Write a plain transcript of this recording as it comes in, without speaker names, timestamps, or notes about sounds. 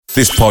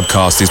This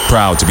podcast is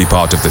proud to be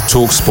part of the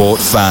TalkSport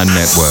Fan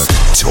Network.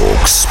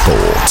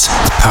 TalkSport.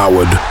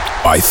 Powered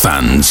by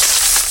fans.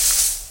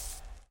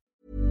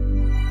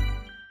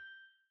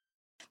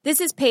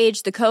 This is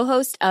Paige, the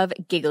co-host of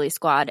Giggly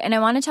Squad, and I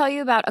want to tell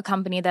you about a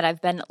company that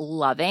I've been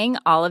loving,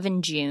 Olive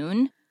 &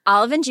 June.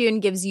 Olive & June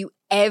gives you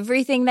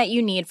everything that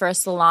you need for a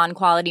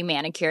salon-quality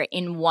manicure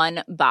in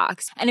one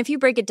box. And if you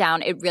break it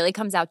down, it really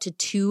comes out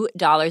to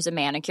 $2 a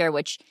manicure,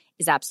 which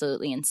is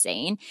absolutely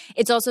insane.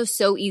 It's also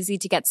so easy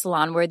to get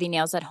salon-worthy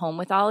nails at home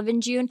with Olive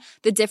 & June.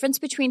 The difference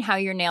between how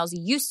your nails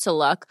used to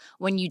look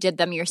when you did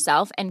them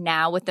yourself and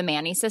now with the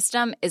Mani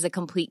system is a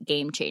complete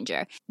game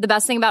changer. The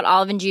best thing about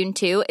Olive & June,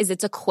 too, is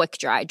it's a quick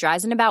dry.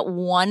 Dries in about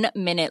 1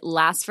 minute,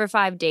 lasts for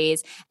 5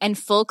 days, and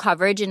full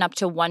coverage in up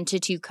to 1 to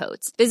 2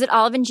 coats. Visit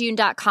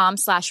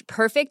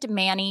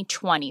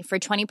oliveandjune.com/perfectmani20 for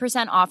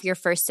 20% off your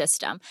first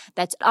system.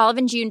 That's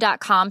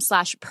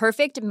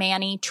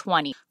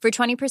oliveandjune.com/perfectmani20 for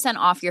 20%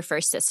 off your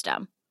first system.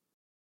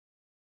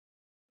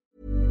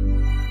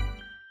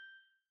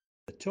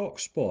 The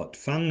TalkSport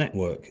Fan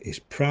Network is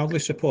proudly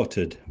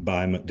supported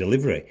by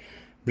McDelivery,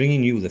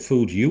 bringing you the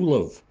food you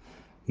love.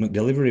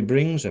 McDelivery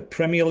brings a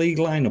Premier League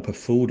lineup of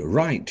food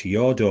right to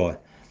your door.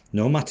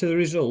 No matter the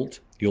result,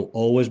 you'll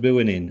always be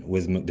winning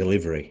with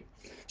McDelivery.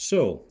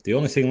 So, the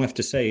only thing left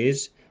to say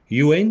is,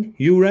 you in,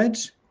 you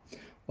Reds?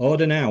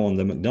 Order now on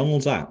the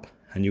McDonald's app,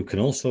 and you can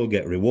also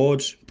get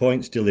rewards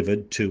points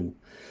delivered too.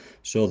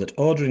 So that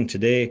ordering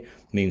today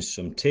means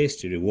some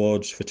tasty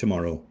rewards for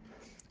tomorrow.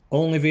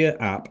 Only via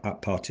app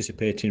at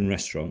participating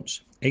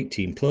restaurants.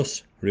 18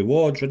 plus,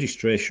 rewards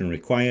registration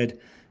required,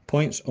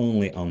 points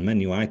only on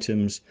menu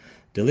items,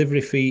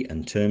 delivery fee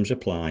and terms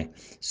apply.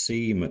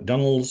 See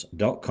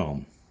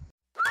mcdonalds.com.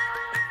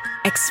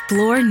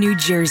 Explore New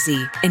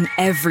Jersey in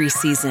every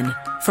season.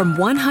 From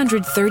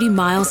 130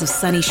 miles of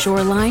sunny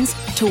shorelines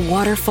to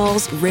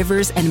waterfalls,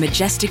 rivers, and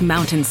majestic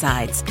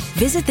mountainsides.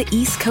 Visit the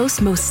East Coast's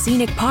most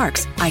scenic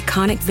parks,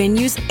 iconic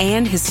venues,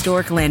 and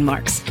historic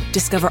landmarks.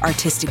 Discover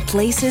artistic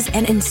places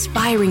and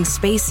inspiring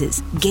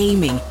spaces,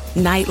 gaming,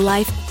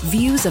 nightlife,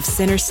 views of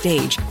center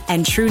stage,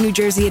 and true New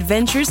Jersey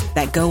adventures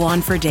that go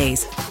on for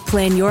days.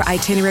 Plan your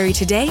itinerary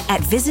today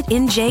at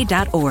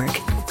visitnj.org.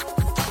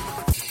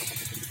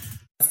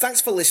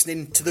 Thanks for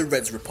listening to the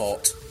Reds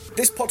Report.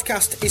 This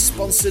podcast is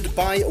sponsored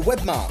by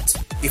Webmart.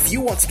 If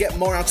you want to get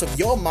more out of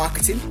your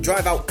marketing,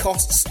 drive out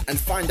costs, and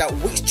find out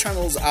which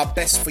channels are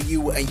best for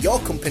you and your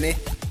company,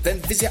 then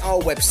visit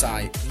our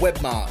website,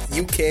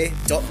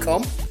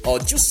 webmartuk.com, or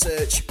just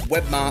search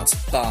Webmart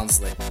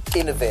Barnsley.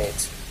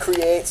 Innovate,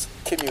 create,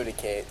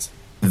 communicate.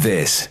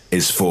 This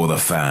is for the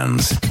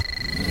fans.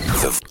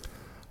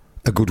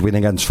 A good win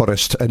against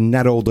Forest, a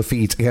narrow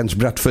defeat against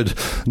Bradford.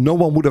 No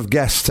one would have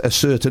guessed a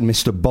certain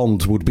Mr.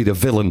 Bond would be the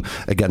villain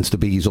against the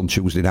Bees on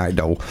Tuesday night,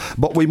 though.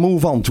 But we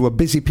move on to a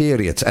busy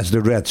period as the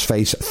Reds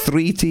face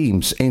 3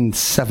 teams in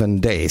 7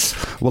 days.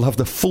 We'll have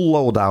the full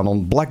lowdown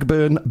on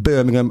Blackburn,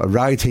 Birmingham,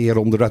 right here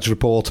on the Reds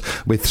Report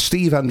with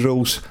Steve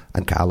Andrews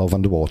and Carlo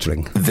van der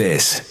Watering.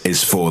 This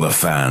is for the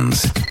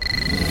fans.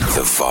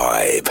 The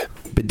Vibe.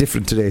 Bit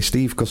different today,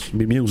 Steve, because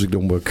my music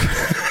don't work.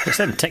 It's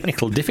them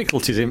technical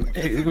difficulties.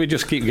 We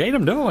just keep getting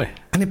them, don't we?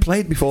 And it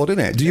played before,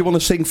 didn't it? Do you want to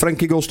sing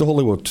Frankie Goes to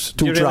Hollywood?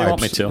 Do you really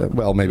want me to?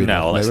 Well, maybe no,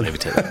 not. let's maybe. leave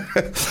it to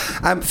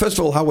that. First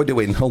of all, how are we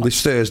doing on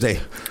this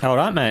Thursday? All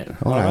right, mate.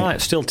 All right. right.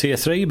 Still tier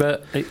 3,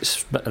 but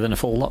it's better than a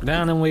full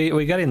lockdown, and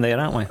we're getting there,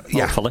 aren't we?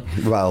 Hopefully.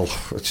 Yeah. Well,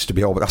 it's to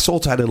be hoped. I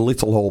sort of had a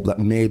little hope that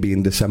maybe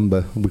in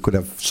December we could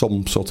have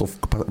some sort of,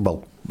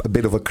 well, a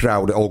bit of a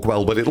crowd at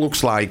Oakwell, but it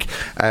looks like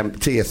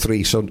tier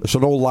 3, so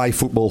no live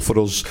football for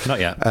us. Not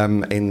yet.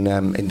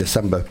 In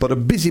December, but a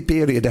busy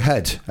period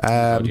ahead.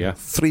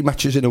 3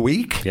 matches in a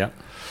week. Yeah.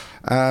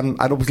 And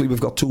obviously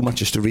we've got 2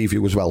 matches to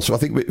review as well. So I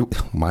think we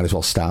might as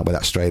well start with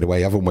that straight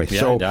away, haven't we?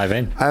 Yeah, so, dive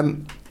in.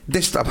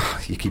 This time,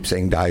 you keep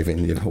saying dive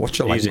in, you know, what's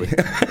your language?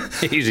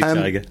 Easy,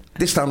 Tiger.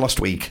 This time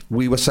last week,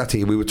 we were sat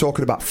here, we were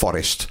talking about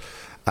Forest,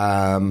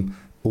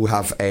 who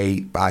have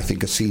I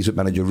think a seasoned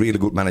manager, really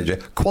good manager,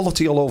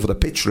 quality all over the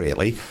pitch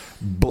really,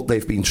 but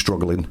they've been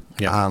struggling.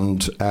 Yeah.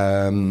 And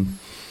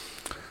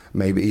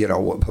maybe, you know,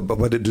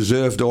 whether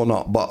deserved or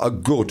not, but a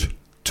good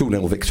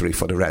 2-0 victory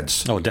for the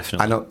Reds. Oh,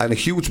 definitely. And a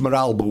huge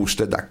morale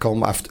booster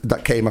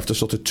that came after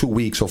sort of 2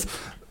 weeks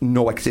of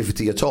no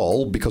activity at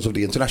all because of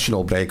the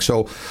international break.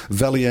 So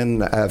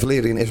Valerian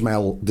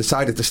Ismail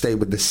decided to stay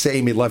with the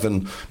same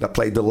 11 that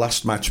played the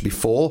last match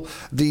before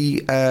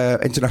the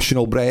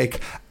international break.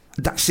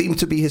 That seemed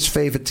to be his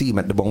favourite team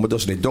at the moment,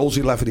 doesn't it? Those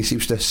 11, he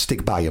seems to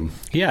stick by him.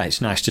 Yeah, it's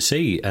nice to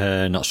see,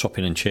 not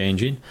swapping and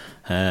changing.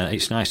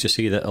 It's nice to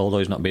see that although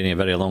he's not been here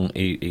very long,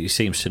 he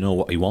seems to know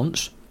what he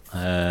wants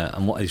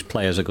and what his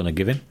players are going to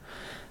give him.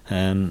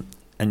 And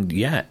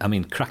yeah, I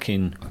mean,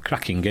 cracking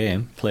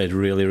game, played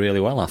really, really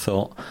well, I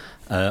thought,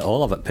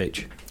 all of it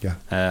pitch. Yeah.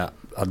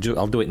 I'll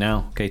do it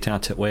now. Get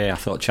out of the way. I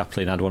thought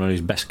Chaplin had one of his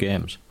best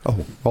games.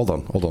 Oh, hold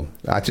on.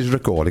 It is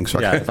recording.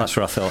 So yeah, that's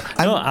what I thought.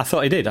 No, I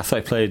thought he did. I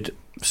thought he played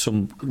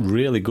some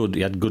really good.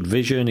 He had good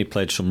vision. He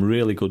played some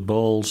really good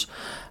balls,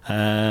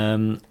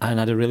 and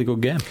had a really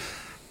good game.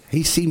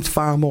 he seemed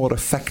far more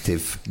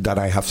effective than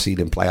I have seen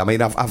him play. I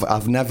mean,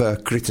 I've never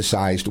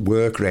criticised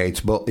work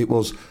rate, but it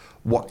was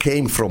what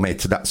came from it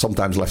that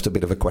sometimes left a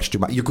bit of a question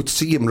mark. You could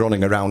see him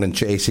running around and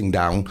chasing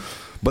down,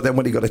 but then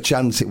when he got a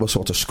chance, it was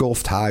sort of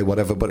scuffed high,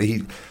 whatever. But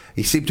he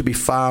seemed to be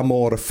far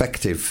more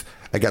effective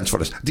against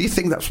Forest. Do you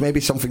think that's maybe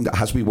something that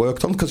has been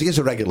worked on? Because he is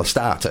a regular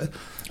starter.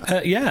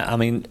 Yeah, I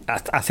mean,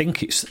 I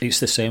think it's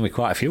the same with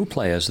quite a few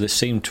players. They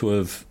seem to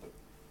have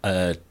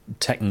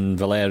taken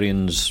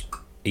Valerian's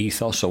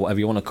ethos, or whatever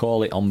you want to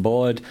call it, on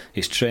board.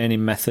 His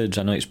training methods.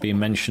 I know it's been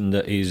mentioned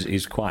that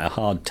he's quite a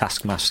hard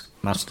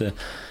taskmaster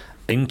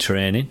in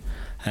training,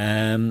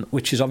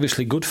 which is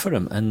obviously good for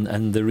him,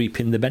 and they're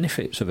reaping the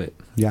benefits of it.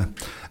 Yeah.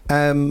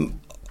 During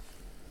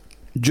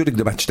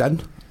the match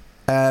then,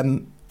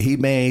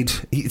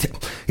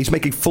 he's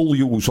making full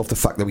use of the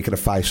fact that we can have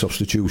 5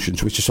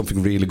 substitutions, which is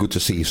something really good to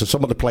see. So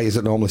some of the players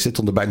that normally sit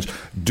on the bench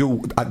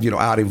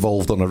are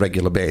involved on a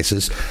regular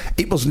basis.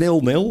 It was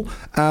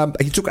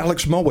 0-0. He took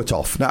Alex Mowat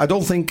off. Now, I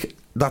don't think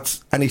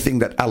that's anything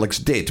that Alex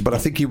did, but I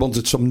think he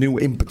wanted some new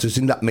impetus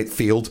in that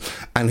midfield,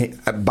 and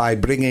by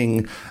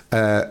bringing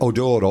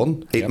Odor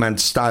on, it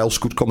meant Styles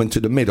could come into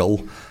the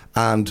middle.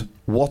 And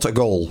what a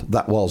goal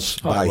that was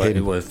by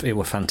him. It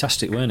was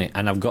fantastic, weren't it?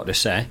 And I've got to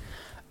say,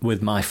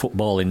 with my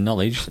footballing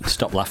knowledge,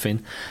 stop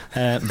laughing,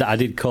 that I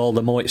did call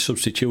the Mowat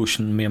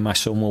substitution. Me and my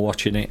son were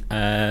watching it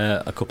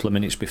a couple of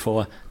minutes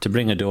before, to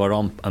bring Odor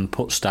on and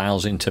put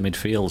Styles into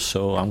midfield.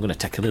 So I'm going to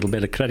take a little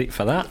bit of credit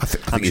for that. I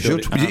think you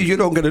should. You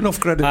don't get enough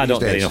credit. I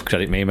don't get enough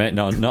credit, me, mate.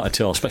 No, not at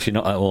all. Especially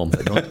not at home.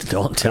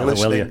 Don't tell her,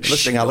 will you?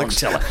 Listening,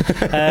 Alex. Don't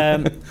tell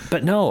her.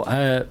 But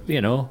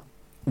no,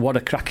 what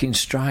a cracking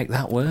strike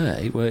that were.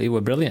 It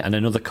were brilliant, and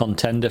another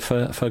contender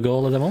for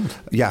goal of the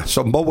month. Yeah,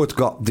 so Mowat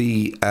got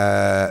the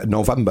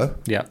November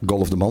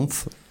goal of the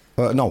month.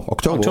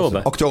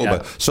 October.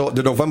 Yeah. So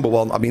the November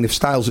one, I mean, if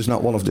Styles is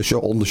not one of the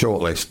on the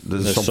short list,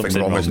 there's something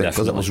wrong, isn't it?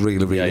 Because that was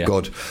really, really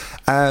good.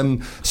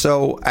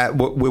 So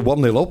we're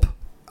 1-0 up,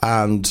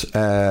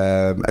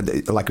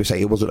 and like we say,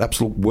 it was an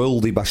absolute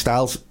worldie by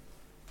Styles.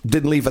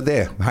 Didn't leave it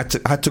there.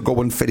 Had to go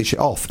and finish it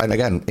off, and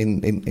again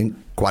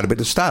in quite a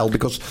bit of style,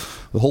 because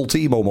the whole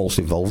team almost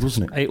involved,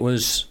 wasn't it? It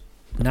was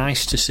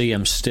nice to see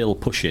them still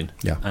pushing,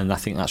 and I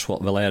think that's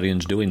what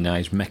Valerian's doing now.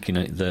 He's making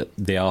it that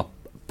they are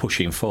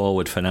pushing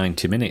forward for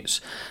 90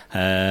 minutes.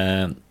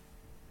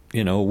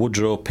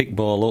 Woodrow picked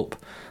ball up,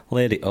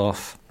 laid it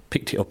off,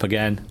 picked it up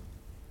again,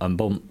 and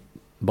boom,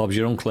 Bob's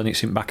your uncle, and it's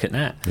him back at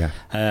net.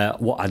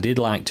 What I did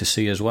like to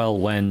see as well,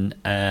 when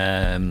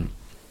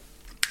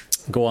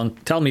go on,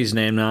 tell me his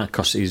name now,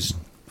 because he's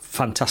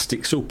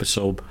fantastic super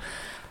sub.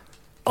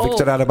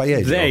 Victor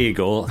Arabayejo. There you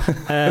go.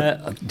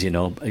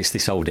 It's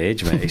this old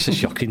age, mate. It's a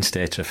shocking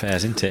state of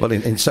affairs, isn't it? Well,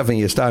 in 7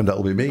 years' time,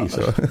 that'll be me.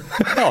 So.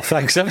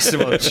 Thanks ever so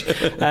much.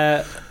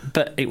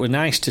 But it was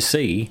nice to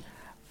see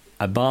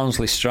a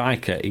Barnsley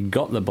striker. He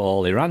got the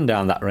ball, he ran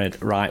down that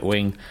right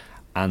wing,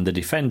 and the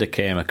defender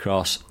came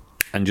across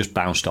and just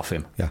bounced off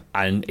him. Yeah.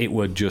 And it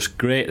was just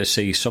great to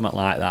see something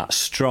like that,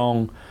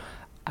 strong.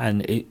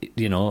 And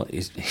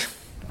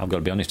I've got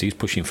to be honest, he's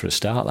pushing for a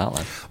start, that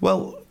lad.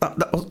 Well,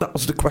 that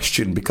was the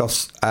question,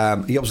 because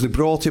he obviously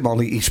brought him on.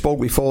 He spoke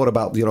before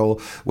about,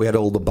 we had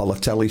all the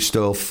Balotelli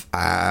stuff,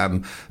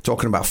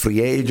 talking about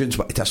free agents,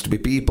 but it has to be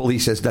people. He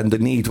says then the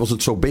need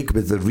wasn't so big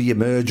with the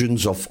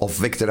re-emergence of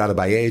Victor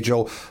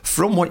Arabayejo.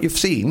 From what you've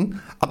seen,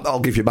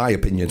 I'll give you my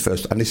opinion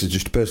first, and this is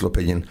just a personal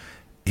opinion,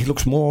 he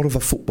looks more of a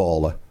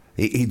footballer.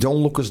 He don't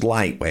look as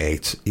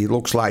lightweight. He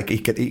looks like he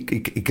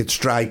could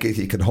strike it,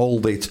 he can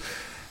hold it.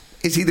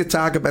 Is he the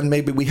target man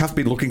maybe we have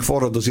been looking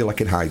for, or does he lack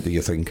in height, do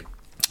you think?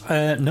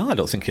 No, I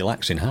don't think he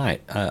lacks in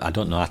height. I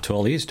don't know how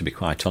tall he is, to be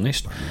quite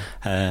honest.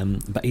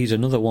 But he's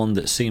another one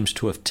that seems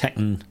to have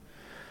taken,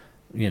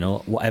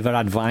 whatever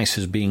advice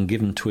has been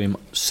given to him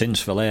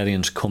since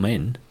Valerian's come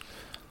in,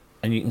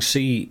 and you can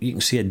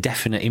see a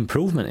definite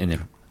improvement in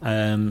him.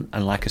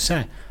 And like I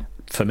say,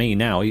 for me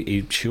now,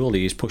 he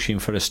surely is pushing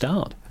for a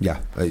start. Yeah,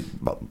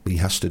 but he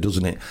has to,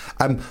 doesn't it?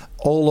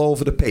 All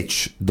over the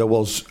pitch, there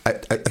was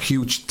a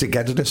huge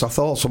togetherness, I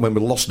thought. So when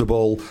we lost the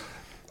ball,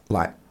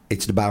 like,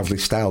 it's the Barnsley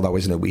style now,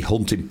 isn't it? We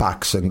hunt in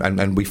packs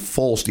and we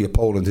force the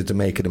opponent into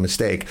making a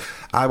mistake.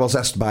 I was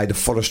asked by the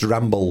Forest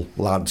Ramble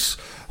lads,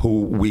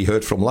 who we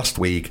heard from last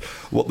week,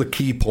 what the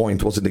key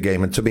point was in the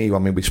game. And to me, I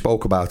mean, we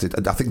spoke about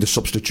it. I think the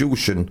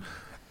substitution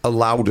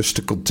allowed us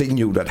to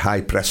continue that high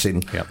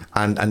pressing,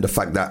 and the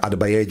fact that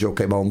Adebayo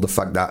came on, the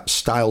fact that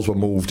Styles were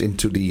moved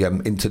into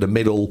the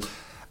middle.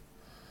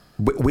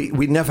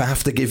 We never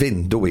have to give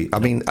in, do we? I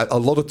mean, a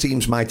lot of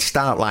teams might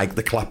start like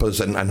the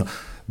Clappers,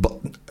 but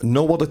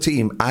no other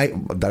team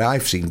that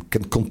I've seen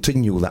can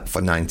continue that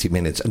for 90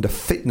 minutes. And the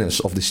fitness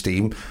of this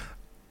team,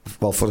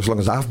 well, for as long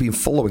as I've been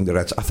following the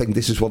Reds, I think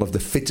this is one of the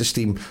fittest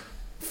team,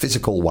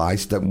 physical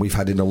wise, that we've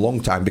had in a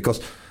long time,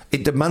 because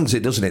it demands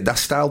it, doesn't it? That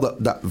style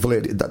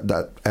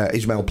that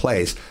Ismail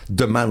plays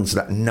demands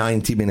that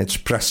 90 minutes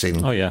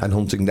pressing and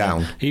hunting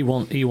down. He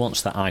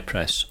wants that high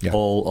press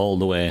all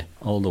the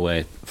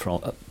way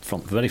from the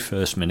very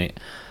first minute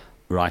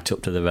right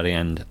up to the very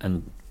end.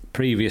 And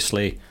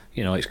previously,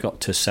 it's got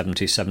to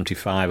 70,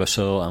 75 or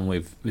so, and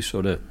we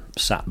sort of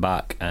sat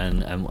back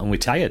and we're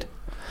tired.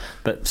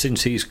 But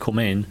since he's come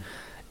in,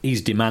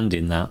 he's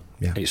demanding that.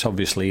 Yeah. It's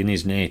obviously in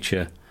his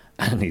nature,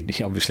 and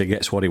he obviously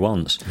gets what he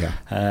wants.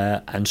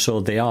 Yeah. And so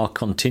they are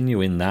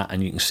continuing that,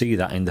 and you can see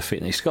that in the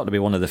fitness. It's got to be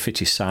one of the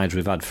fittest sides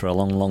we've had for a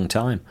long, long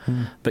time.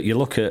 But you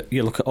look at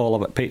all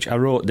of it pitch. I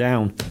wrote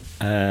down,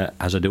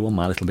 as I do on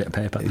my little bit of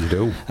paper. You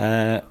do.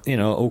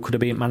 Who could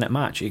have been man at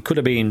match? It could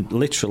have been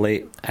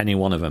literally any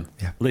one of them.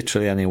 Yeah.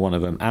 Literally any one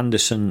of them.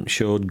 Anderson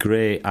showed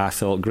great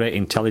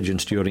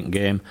intelligence during the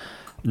game.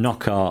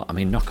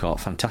 Knockout,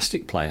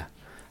 fantastic player.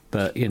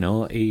 But,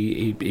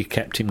 he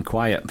kept him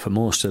quiet for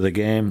most of the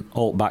game.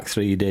 Alt back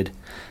three did.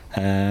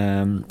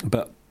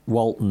 But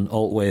Walton,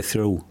 all the way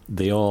through,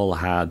 they all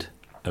had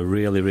a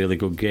really, really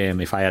good game.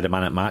 If I had a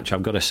man at match,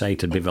 I've got to say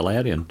to be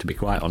Valerian, to be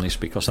quite honest,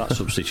 because that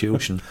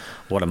substitution,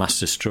 what a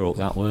master stroke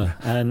that were.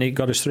 And he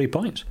got us 3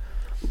 points.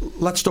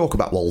 Let's talk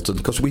about Walton,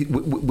 because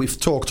we've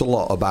talked a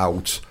lot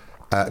about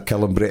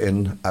Kellen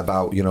Britton,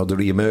 about the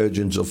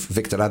re-emergence of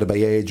Victor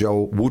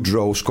Adebayo,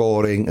 Woodrow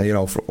scoring,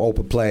 for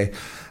open play.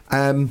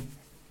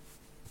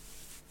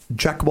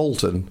 Jack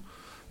Walton,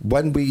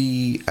 when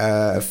we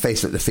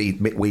faced at the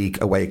feet midweek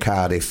away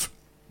Cardiff,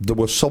 there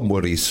were some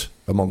worries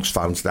amongst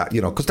fans that,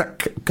 because that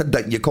can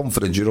dent your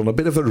confidence. You're on a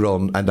bit of a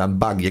run and then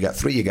bang, you get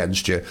 3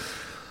 against you.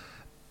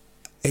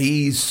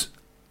 He's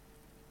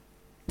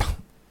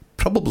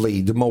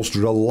probably the most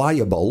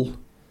reliable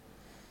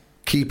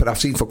keeper I've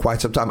seen for quite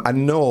some time. I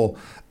know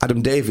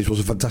Adam Davies was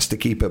a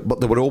fantastic keeper, but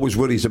there were always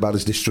worries about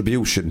his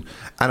distribution.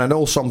 And I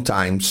know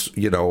sometimes,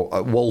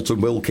 Walton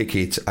will kick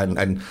it, and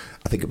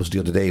I think it was the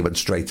other day he went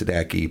straight to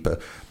their keeper.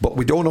 But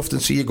we don't often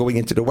see you going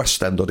into the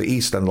West End or the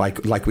East End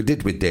like we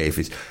did with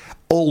Davies.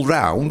 All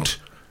round,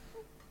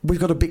 we've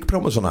got a big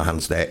promise on our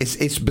hands there.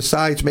 It's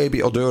besides maybe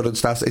Odeur and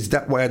Stas, is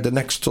that where the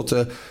next sort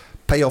of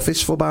payoff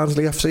is for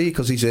Barnsley FC?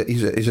 Because he's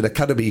an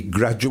academy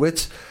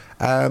graduate.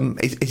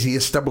 Is he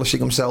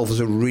establishing himself as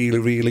a really,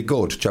 really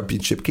good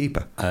Championship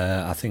keeper?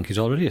 I think he's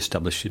already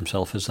established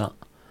himself as that.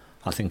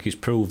 I think he's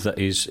proved that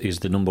he's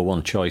the number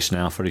one choice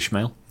now for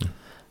Ishmael.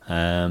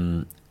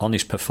 On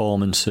his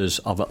performances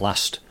of at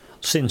last,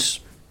 since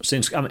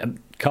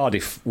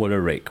Cardiff were a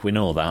rick, we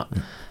know that.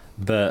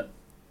 But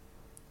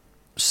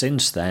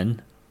since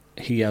then,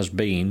 he has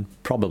been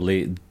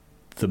probably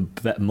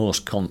the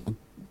most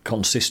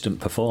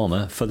consistent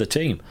performer for the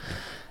team.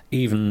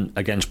 Even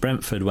against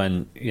Brentford,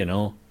 when,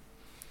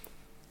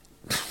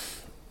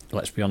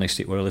 let's be honest,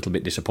 it were a little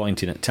bit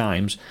disappointing at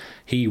times,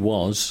 he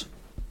was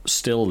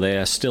still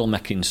there, still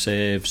making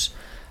saves.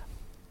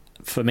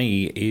 For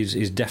me,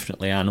 he's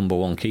definitely our number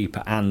one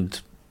keeper, and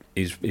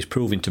is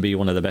proving to be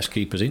one of the best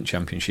keepers in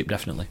Championship,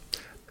 definitely.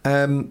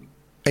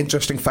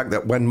 Interesting fact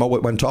that when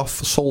Mowat went off,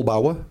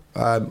 Solbauer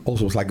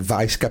also was like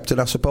vice-captain,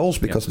 I suppose,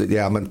 because the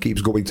armband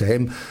keeps going to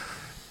him.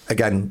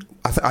 Again,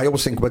 I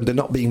always think when they're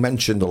not being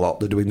mentioned a lot,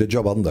 they're doing the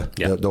job under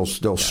those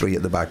 3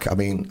 at the back. I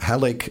mean,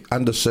 Hellick,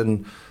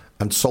 Anderson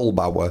and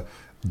Solbauer,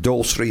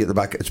 those 3 at the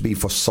back, it's been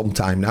for some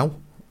time now.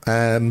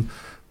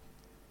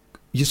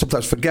 You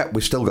sometimes forget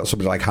we've still got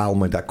somebody like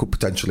Halmer that could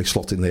potentially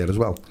slot in there as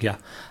well. Yeah,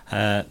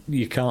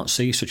 you can't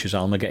see such as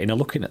Halmer getting a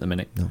look in at the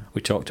minute. No. We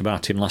talked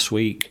about him last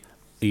week.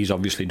 He's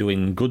obviously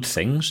doing good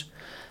things,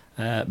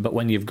 but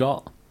when you've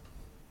got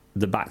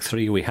the back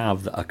 3 we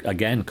have, that are,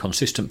 again,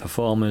 consistent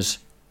performers,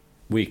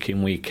 week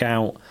in, week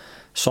out.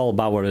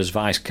 Solbauer as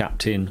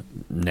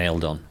vice-captain,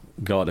 nailed on.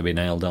 Got to be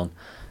nailed on.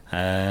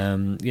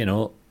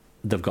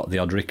 They've got the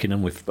odd rick in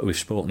them. We've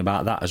spoken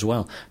about that as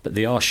well. But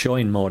they are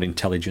showing more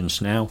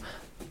intelligence now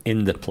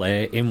in the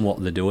play, in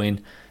what they're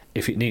doing.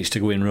 If it needs to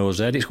go in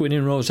Rose Ed, it's going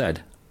in Rose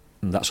Ed.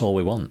 And that's all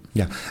we want.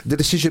 Yeah, the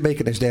decision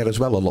making is there as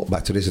well a lot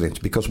better, isn't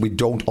it? Because we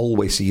don't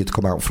always see it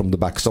come out from the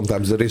back.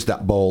 Sometimes there is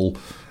that ball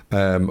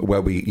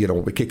where we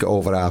kick it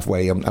over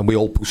halfway and we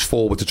all push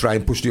forward to try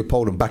and push the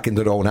opponent back in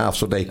their own half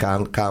so they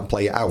can't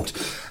play it out.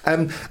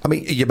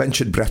 You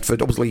mentioned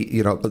Bradford.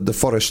 Obviously, the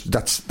Forest.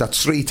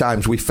 That's 3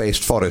 times we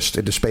faced Forest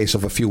in the space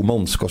of a few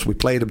months, because we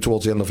played them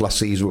towards the end of last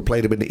season. We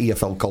played them in the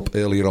EFL Cup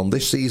earlier on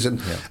this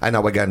season, and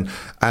now again.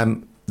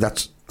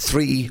 That's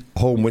 3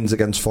 home wins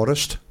against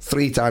Forest.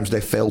 3 times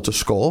they failed to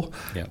score.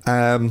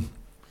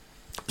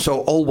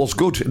 So all was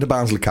good in the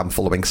Barnsley camp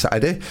following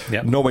Saturday,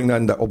 knowing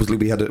then that obviously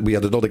we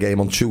had another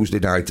game on Tuesday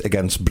night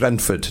against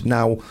Brentford.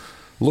 Now,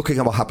 looking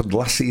at what happened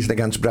last season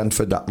against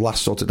Brentford,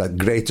 that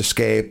great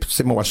escape,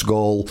 Simoas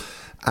goal.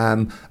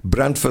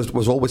 Brentford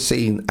was always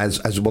seen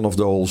as one of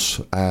those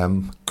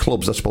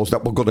clubs, I suppose,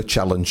 that were going to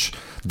challenge.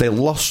 They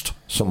lost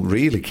some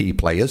really key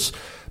players,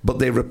 but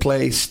they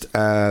replaced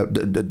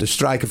the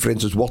striker, for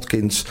instance,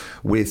 Watkins,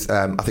 with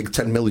I think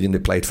 10 million they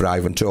paid for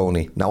Ivan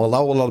Toney. Now,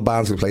 although a lot of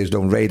Barnsley players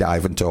don't rate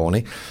Ivan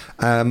Toney,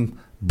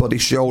 but he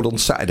showed on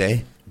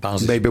Saturday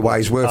maybe why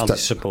he's worth Barnsley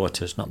that.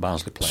 Supporters, not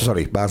Barnsley players.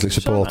 Sorry, Barnsley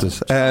supporters.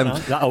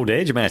 That old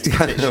age, mate.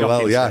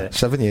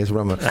 7 years,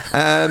 remember.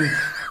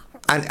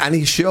 And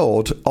he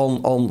showed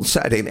on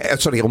Saturday,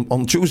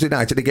 on Tuesday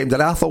night in a game that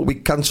I thought we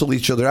cancelled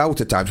each other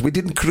out at times. We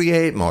didn't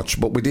create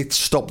much, but we did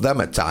stop them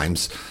at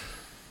times.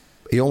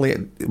 He only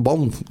had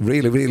one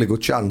really, really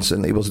good chance,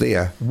 and he was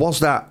there. Was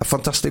that a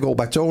fantastic goal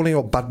by Tony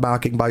or bad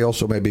marking by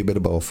us, or maybe a bit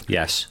of both?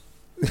 Yes.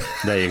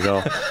 There you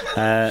go.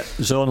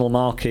 Zonal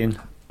marking,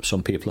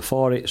 some people are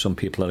for it, some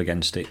people are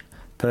against it.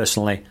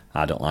 Personally,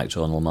 I don't like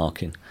zonal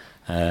marking.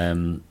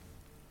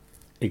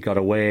 He got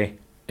away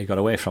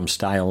from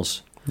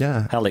Styles.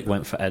 Yeah. Hellick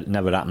went for it,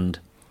 never happened.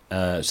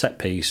 Set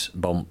piece,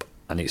 bump,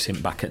 and it's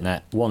him back at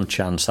net. One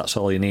chance, that's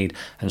all you need.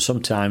 And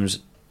sometimes,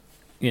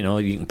 you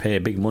can pay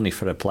big money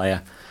for a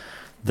player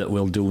that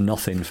will do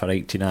nothing for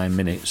 89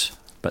 minutes,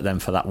 but then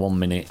for that 1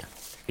 minute,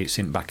 it's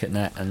him back at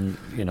net, and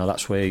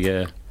that's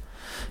where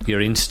your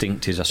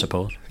instinct is, I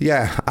suppose.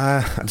 Yeah,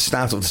 at the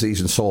start of the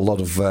season, saw a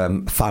lot of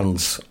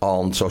fans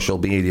on social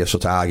media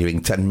sort of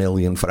arguing 10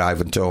 million for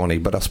Ivan Toney,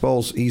 but I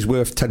suppose he's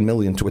worth 10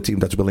 million to a team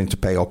that's willing to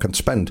pay or can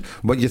spend.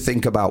 When you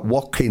think about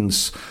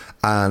Watkins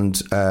and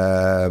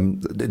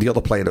the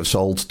other player that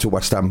sold to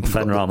West Ham,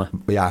 Ben Rama,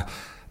 yeah.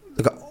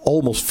 They've got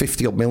almost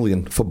 50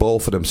 million for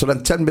both of them. So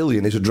then 10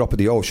 million is a drop in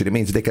the ocean. It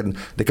means they can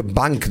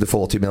bank the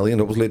 40 million.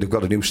 Obviously, they've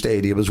got a new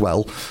stadium as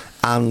well.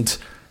 And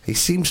he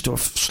seems to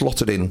have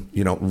slotted in,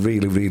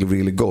 really, really,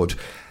 really good.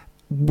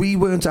 We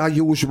weren't our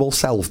usual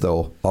self,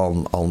 though,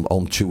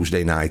 on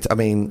Tuesday night. I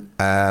mean,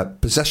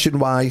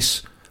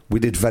 possession-wise,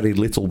 we did very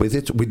little with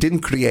it. We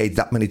didn't create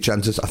that many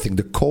chances. I think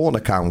the corner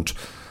count,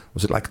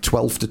 was it like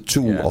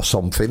 12-2 or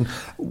something?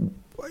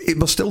 It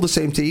was still the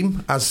same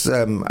team as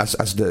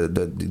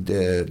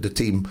the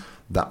team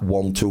that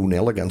won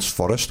 2-0 against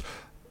Forest.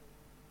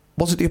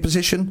 Was it the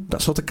opposition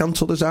that sort of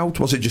cancelled us out?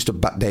 Was it just a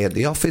bad day at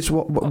the office?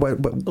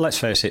 Let's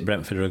face it,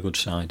 Brentford are a good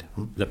side.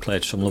 They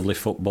played some lovely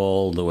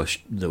football.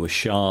 They were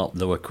sharp.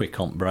 They were quick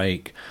on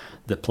break.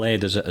 They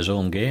played as a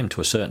own game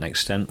to a certain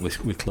extent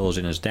with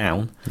closing us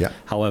down. Yeah.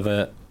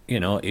 However,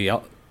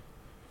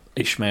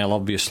 Ishmael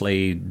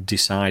obviously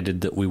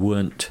decided that we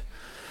weren't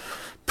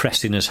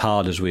pressing as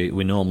hard as we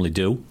normally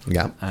do,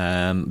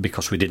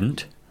 because we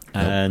didn't,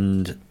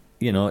 and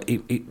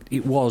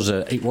it was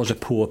a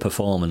poor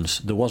performance.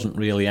 There wasn't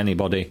really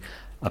anybody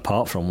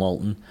apart from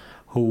Walton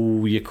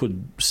who you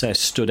could say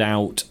stood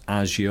out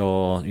as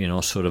your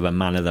sort of a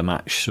man of the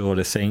match sort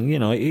of thing.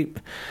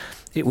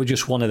 It was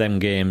just one of them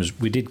games.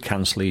 We did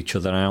cancel each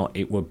other out.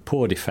 It were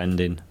poor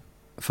defending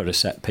for a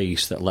set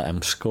piece that let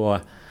them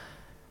score,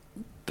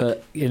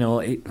 but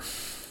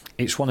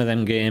it's one of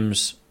them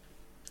games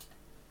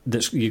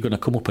that you're going to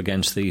come up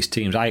against these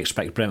teams. I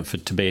expect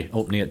Brentford to be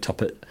up near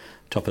top of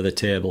the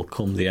table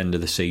come the end of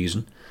the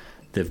season.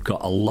 They've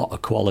got a lot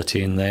of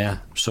quality in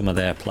there. Some of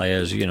their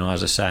players,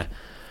 as I say,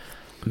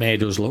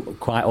 made us look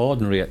quite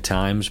ordinary at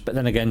times. But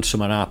then again,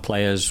 some of our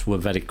players were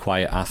very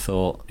quiet. I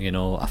thought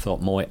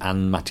Moy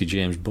and Matty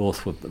James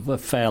both were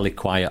fairly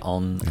quiet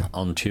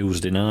on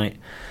Tuesday night.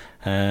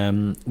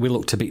 We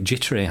looked a bit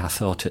jittery, I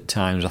thought, at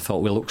times. I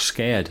thought we looked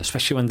scared,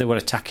 especially when they were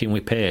attacking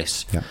with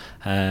pace. Yeah.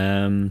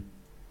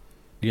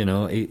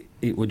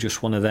 It was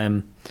just one of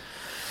them.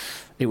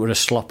 It was a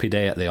sloppy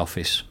day at the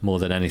office more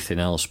than anything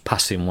else.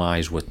 Passing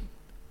wise,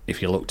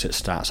 if you looked at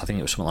stats, I think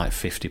it was something like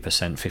 50%,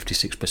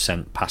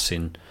 56%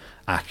 passing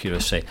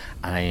accuracy.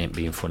 And I ain't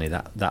being funny.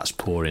 That's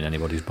poor in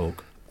anybody's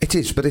book. It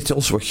is, but it's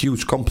also a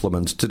huge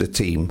compliment to the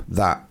team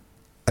that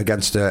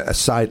against a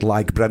side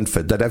like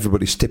Brentford that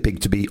everybody's tipping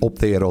to be up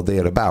there or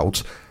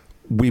thereabouts,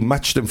 we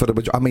matched them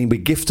we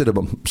gifted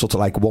them sort of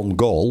like one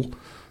goal,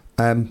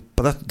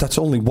 but that's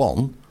only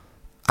one.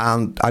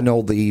 And I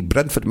know the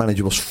Brentford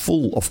manager was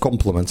full of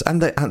compliments,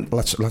 and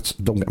let's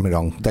don't get me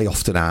wrong, they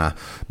often are,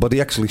 but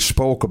he actually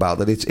spoke about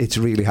that it's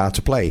really hard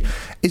to play.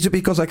 Is it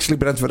because actually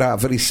Brentford are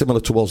very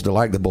similar to us? They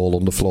like the ball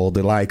on the floor,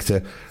 they like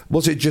to.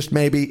 Was it just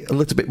maybe a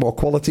little bit more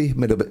quality,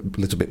 maybe a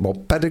little bit more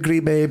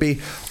pedigree, maybe,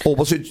 or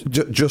was it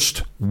just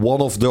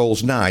one of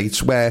those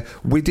nights where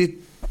we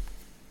did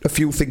a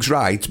few things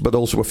right, but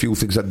also a few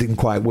things that didn't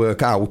quite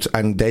work out,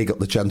 and they got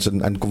the chance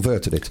and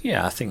converted it?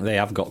 Yeah, I think they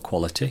have got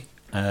quality.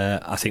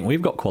 I think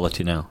we've got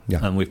quality now,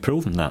 and we've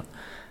proven that.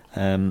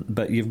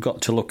 But you've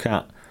got to look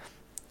at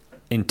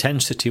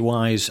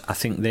intensity-wise. I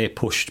think they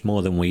pushed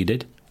more than we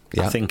did.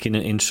 Yeah. I think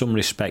in some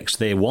respects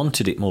they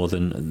wanted it more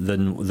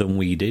than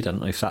we did. I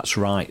don't know if that's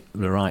the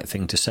right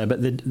thing to say,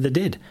 but they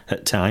did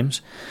at times.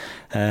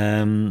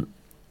 I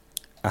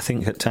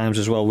think at times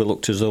as well we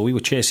looked as though we were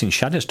chasing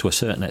shadows to a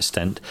certain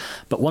extent.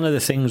 But one of the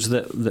things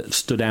that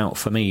stood out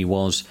for me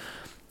was,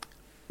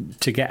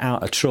 to get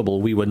out of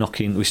trouble,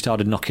 we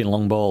started knocking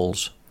long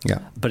balls. Yeah.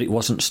 But it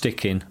wasn't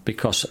sticking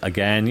because,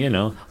 again,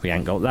 we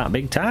ain't got that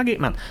big target,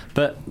 man.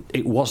 But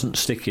it wasn't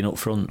sticking up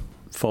front.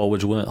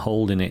 Forwards weren't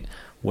holding it.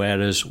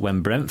 Whereas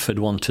when Brentford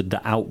wanted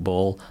the out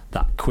ball,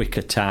 that quick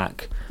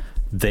attack,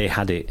 they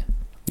had it.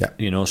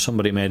 Yeah.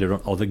 Somebody made a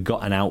run, or they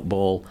got an out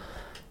ball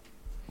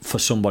for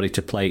somebody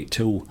to play it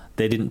to.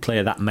 They didn't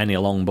play that many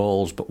long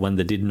balls, but when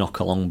they did knock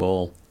a long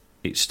ball,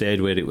 it stayed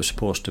where it was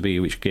supposed to be,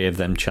 which gave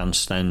them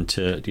chance then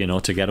to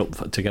get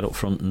up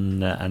front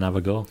and have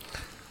a go.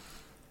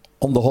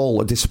 On the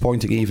whole, a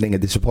disappointing evening, a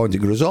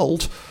disappointing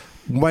result.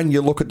 When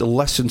you look at the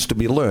lessons to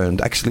be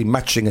learned, actually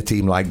matching a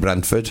team like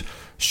Brentford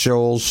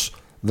shows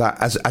that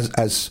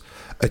as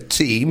a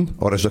team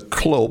or as a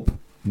club,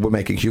 we're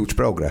making huge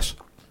progress.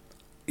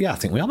 Yeah, I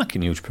think we are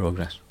making huge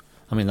progress.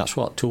 I mean, that's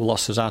what 2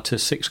 losses out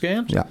of 6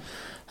 games. Yeah.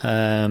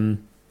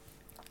 And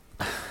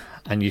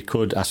you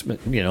could ask,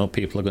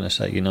 people are going to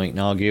say, you can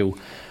argue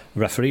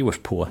referee was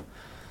poor.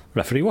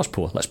 Referee was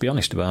poor, let's be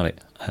honest about it.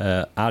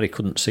 Harry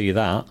couldn't see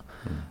that.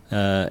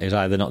 He's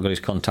either not got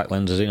his contact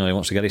lenses in or he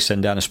wants to get his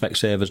send down a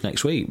Specsavers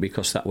next week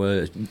because that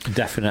were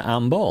definite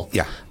handball.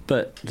 Yeah.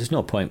 But there's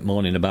no point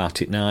moaning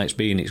about it now.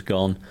 It's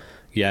gone.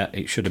 Yeah,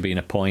 it should have been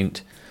a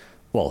point.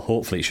 Well,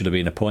 hopefully it should have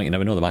been a point. You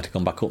never know, they might have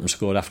gone back up and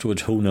scored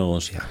afterwards. Who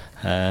knows? Yeah.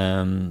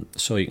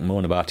 So you can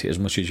moan about it as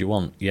much as you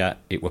want. Yeah,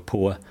 it were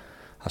poor.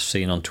 I've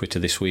seen on Twitter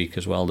this week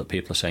as well that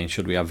people are saying,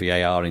 should we have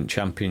VAR in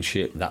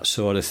Championship? That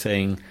sort of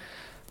thing.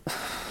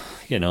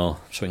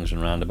 Swings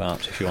and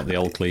roundabouts, if you want the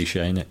old cliche,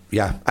 innit?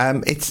 Yeah.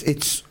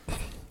 It's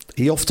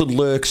he often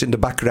lurks in the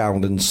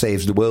background and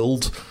saves the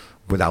world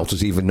without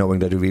us even knowing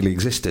that he really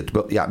existed.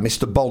 But yeah,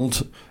 Mr.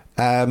 Bond,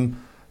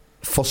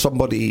 for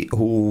somebody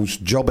whose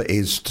job it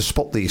is to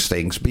spot these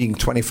things, being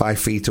 25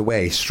 feet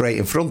away, straight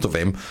in front of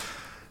him,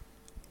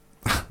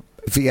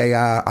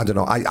 VAR, I don't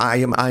know.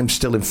 I'm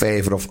still in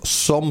favour of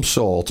some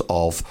sort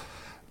of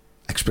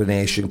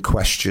explanation,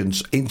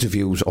 questions,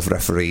 interviews of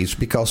referees,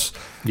 because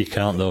you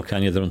can't though,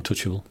 can you? They're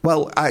untouchable.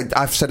 Well,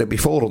 I've said it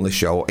before on the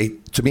show.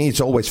 To me,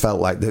 it's always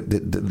felt like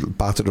the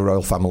part of the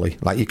royal family.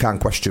 Like, you can't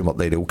question what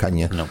they do, can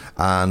you? No.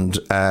 And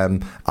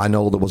I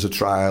know there was a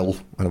trial,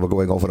 and we're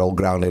going over old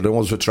ground here. There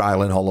was a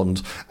trial in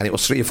Holland, and it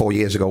was 3 or 4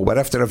 years ago, where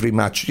after every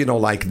match,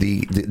 like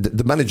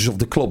the managers of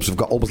the clubs have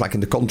got almost like in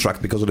the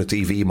contract, because of the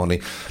TV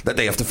money, that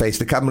they have to face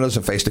the cameras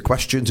and face the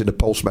questions in the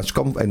post-match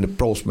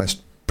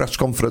press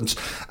conference,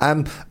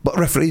 but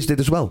referees did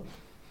as well.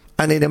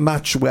 And in a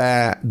match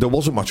where there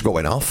wasn't much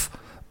going off,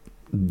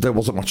 there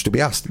wasn't much to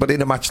be asked. But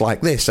in a match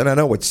like this, and I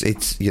know it's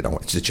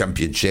the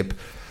Championship,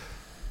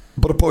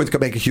 but a point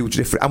can make a huge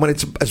difference. And when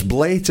it's as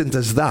blatant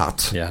as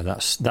that, yeah,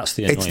 that's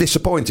the annoying, it's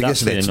disappointing,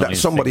 isn't it? That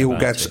somebody who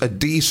gets a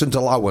decent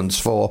allowance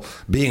for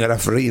being a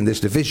referee in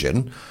this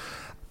division.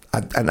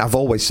 And I've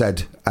always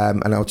said,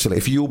 and I would say,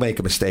 if you make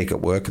a mistake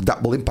at work,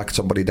 that will impact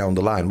somebody down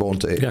the line,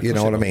 won't it? Yeah, you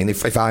know what I mean?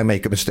 If I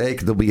make a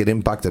mistake, there'll be an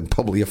impact and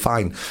probably a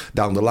fine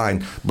down the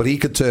line. But he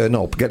could turn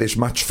up, get his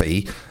match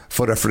fee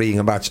for refereeing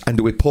a match, and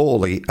do it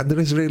poorly. And there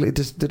is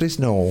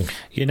no.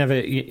 You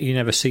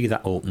never see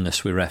that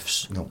openness with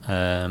refs. No.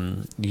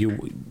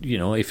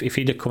 If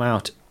he'd have come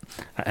out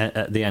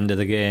at the end of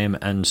the game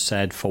and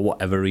said for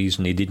whatever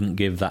reason he didn't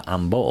give that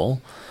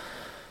handball,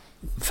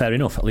 fair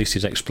enough, at least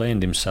he's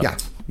explained himself. Yeah,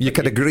 you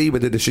can agree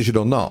with the decision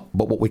or not,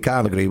 but what we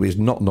can't agree with is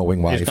not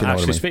knowing why, if you know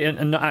what I mean.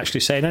 And not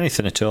actually saying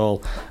anything at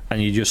all,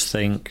 and you just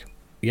think,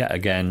 yet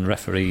again,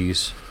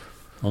 referees,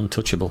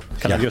 untouchable.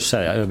 Can I just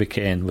say, Herbie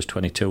Kane was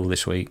 22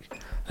 this week.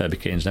 Herbie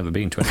Kane's never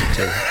been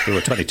 22. He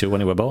was 22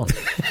 when he were born.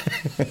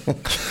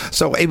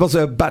 So it was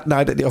a bad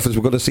night at the office.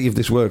 We're going to see if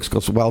this works,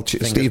 because while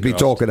Steve been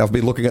talking, I've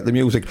been looking at the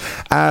music.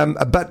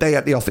 A bad day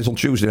at the office on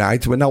Tuesday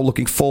night. We're now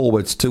looking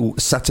forward to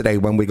Saturday,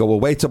 when we go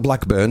away to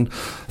Blackburn,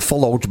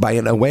 followed by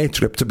an away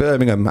trip to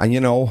Birmingham. And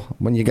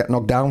when you get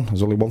knocked down,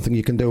 there's only one thing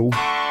you can do.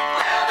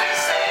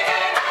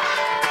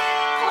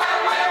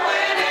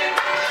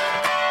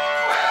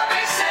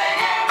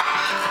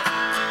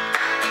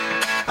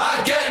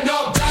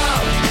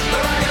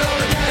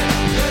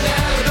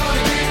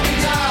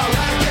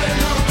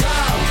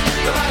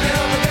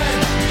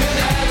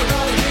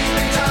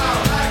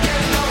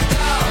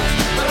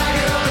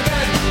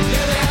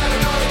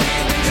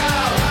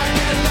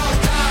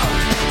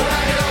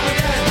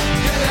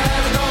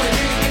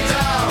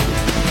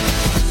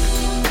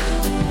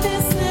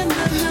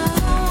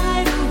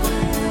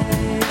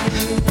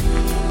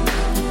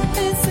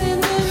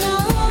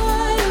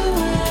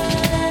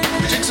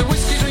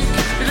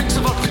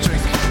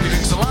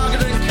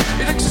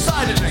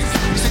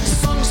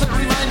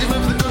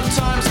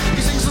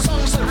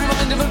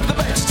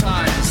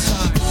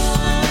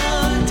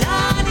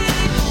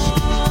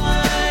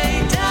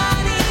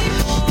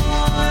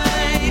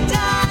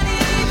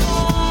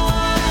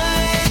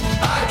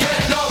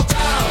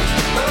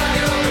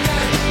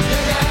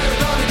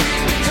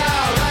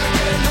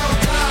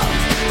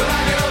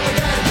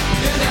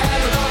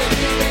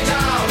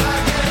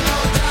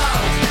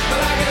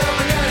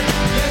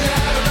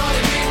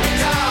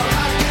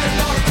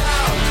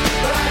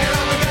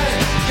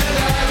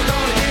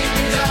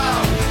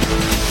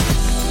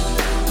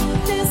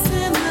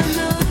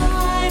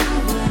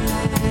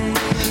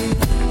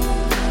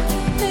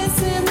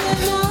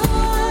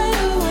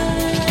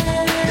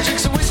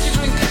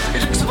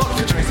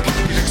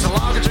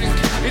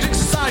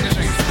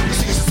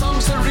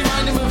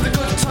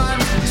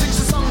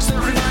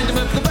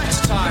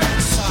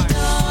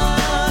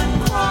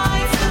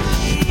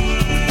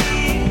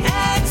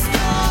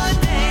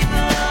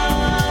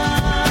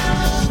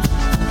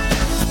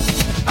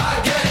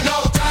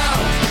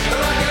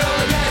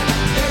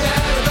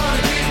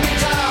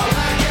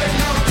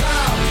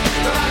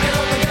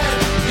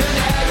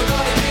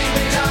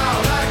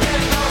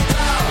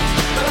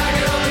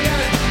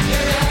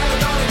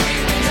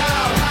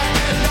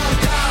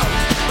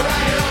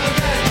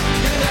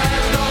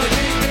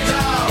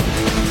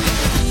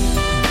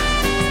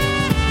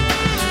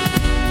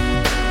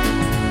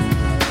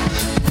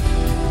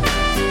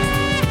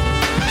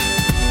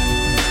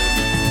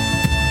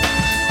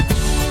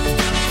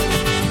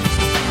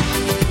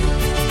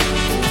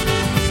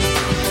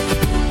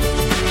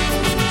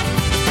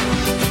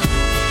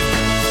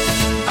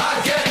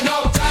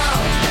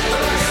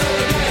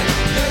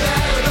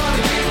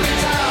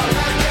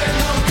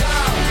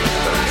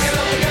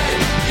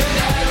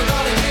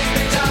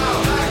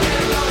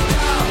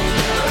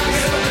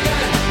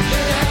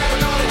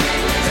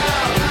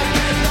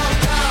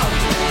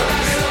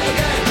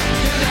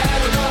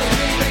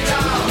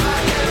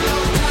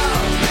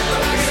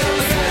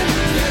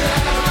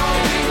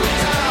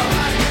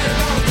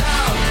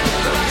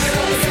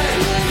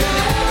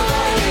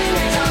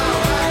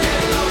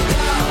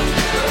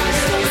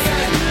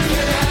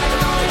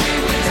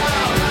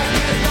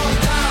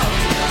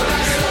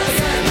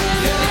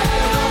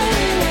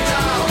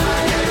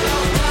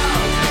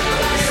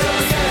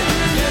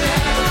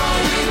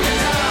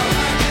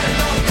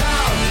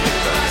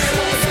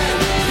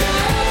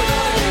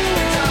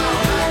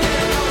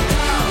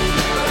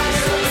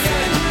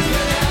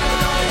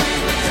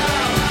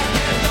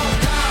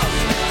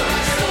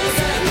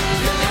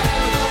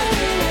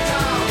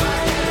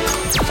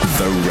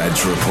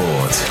 Reds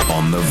Report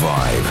on The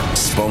Vibe.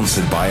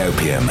 Sponsored by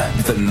Opium,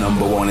 the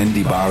number one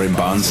indie bar in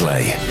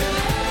Barnsley.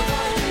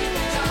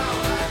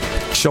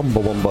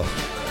 Chumbawamba.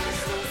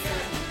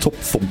 Top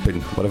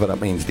thumping, whatever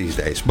that means these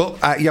days. But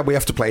we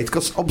have to play it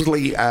because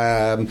obviously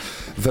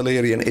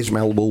Valeri and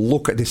Ismail will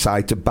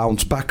decide to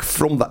bounce back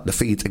from that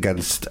defeat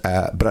against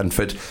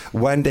Brentford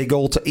when they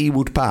go to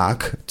Ewood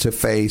Park to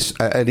face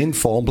an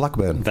in-form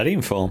Blackburn. Very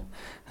in form.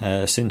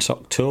 Since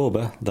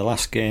October, the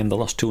last game, they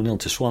lost 2-0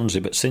 to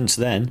Swansea, but since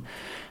then,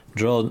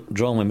 drawn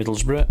with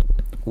Middlesbrough,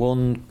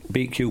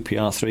 beat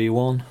QPR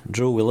 3-1,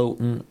 drew with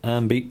Luton,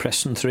 and beat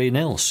Preston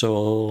 3-0.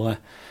 So,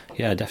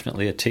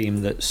 definitely a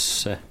team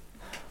that's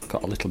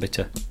got a little bit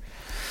of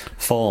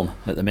form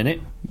at the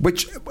minute.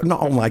 Which,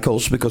 not unlike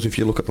us, because if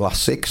you look at the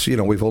last 6,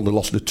 we've only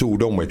lost the 2,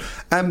 don't we?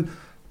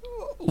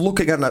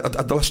 Looking at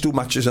the last 2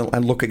 matches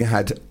and looking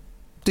ahead,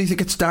 do you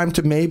think it's time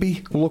to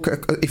maybe look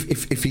at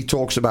if he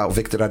talks about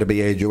Victor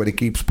Adebayo and he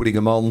keeps putting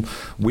him on?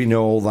 We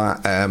know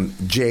that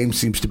James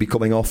seems to be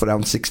coming off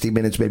around 60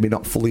 minutes, maybe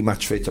not fully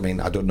match fit. I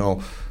mean, I don't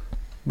know.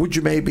 Would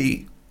you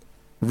maybe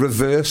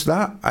reverse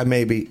that and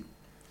maybe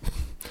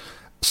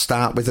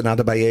start with an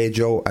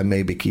Adebayo and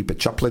maybe keep a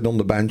Chaplin on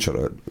the bench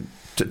or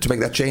to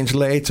make that change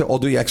later? Or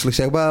do you actually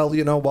say, well,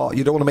 you know what,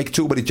 you don't want to make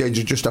too many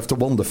changes just after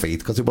one defeat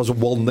because it was a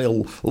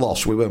 1-0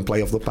 loss, we won't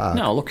play off the park?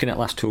 No, looking at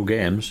last 2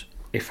 games,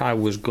 if I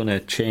was going to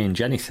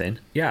change anything,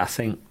 I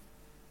think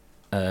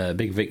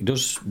Big Vic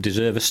does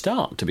deserve a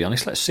start, to be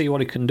honest. Let's see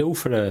what he can do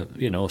for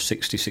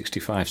 60,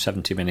 65,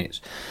 70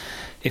 minutes.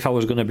 If I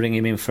was going to bring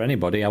him in for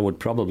anybody, I would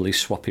probably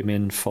swap him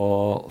in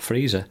for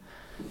Freezer,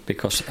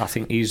 because I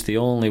think he's the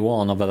only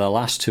one over the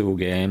last 2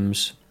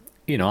 games.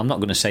 I'm not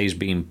going to say he's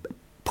been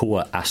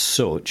poor as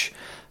such,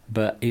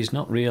 but he's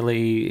not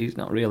really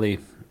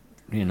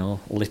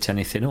lit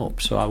anything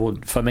up. So I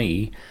would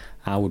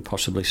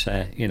possibly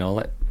say,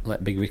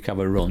 let Big Vic have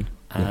a run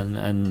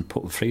and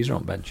put Freezer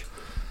on bench.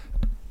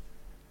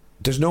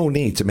 There's no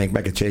need to make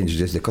mega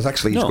changes, is there? Because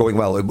actually it's going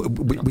well.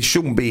 We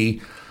shouldn't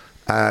be.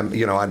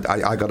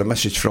 I got a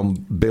message from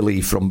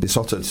Billy from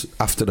Besotted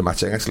after the match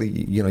saying,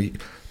 actually,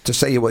 to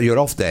say your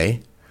off day,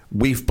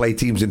 we've played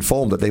teams in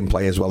form that didn't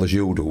play as well as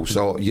you do.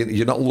 So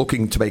you're not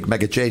looking to make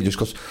mega changes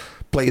because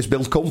players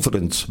build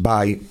confidence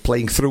by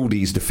playing through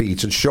these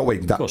defeats and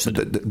showing that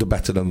the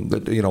better than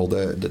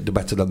the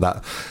better than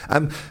that.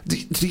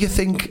 Do you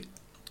think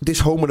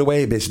this home and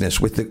away business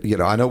with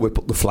the I know we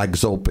put the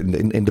flags up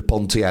in the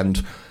Ponty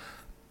end,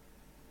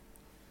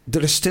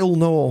 there is still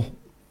no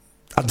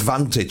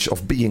advantage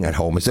of being at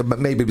home? Is there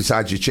maybe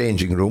besides your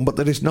changing room, but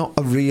there is not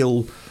a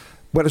real.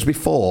 Whereas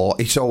before,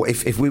 so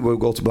if we were to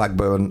go to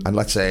Blackburn and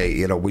let's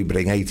say we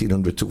bring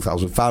 1,800,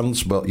 2,000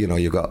 fans, but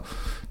you've got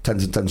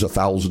tens and tens of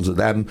thousands of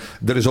them,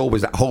 there is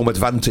always that home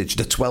advantage,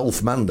 the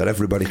 12th man that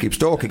everybody keeps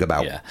talking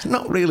about. Yeah. It's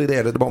not really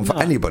there at the moment for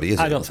anybody,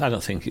 is it? I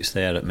don't think it's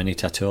there at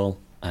minute at all.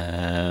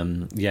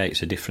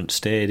 It's a different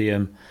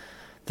stadium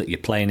that you're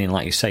playing in.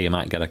 Like you say, you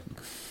might get a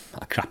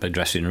crapper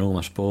dressing room,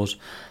 I suppose.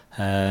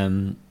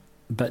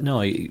 But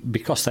no,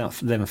 because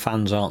them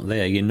fans aren't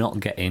there, you're not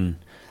getting.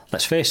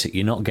 Let's face it,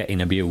 you're not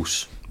getting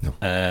abuse. No.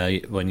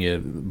 When your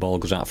ball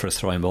goes out for a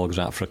throw-in, ball goes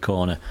out for a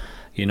corner,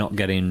 you're not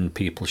getting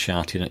people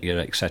shouting at you,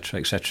 etc.,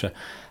 etc.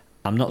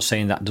 I'm not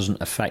saying that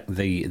doesn't affect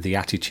the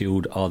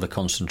attitude or the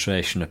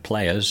concentration of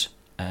players.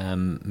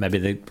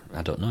 Maybe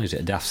I don't know, is it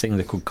a daft thing?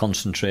 They could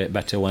concentrate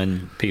better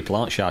when people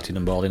aren't shouting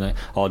and balling,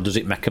 or does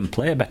it make them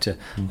play better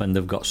when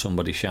they've got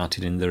somebody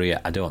shouting in their ear?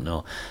 I don't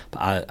know,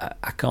 but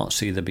I can't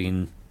see there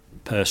being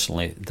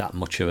personally that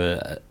much of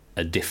a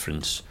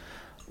difference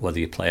whether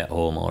you play at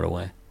home or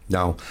away.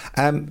 No.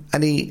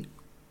 Any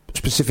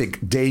specific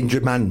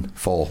danger man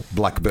for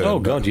Blackburn? Oh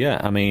God,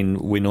 yeah. I mean,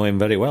 we know him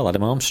very well,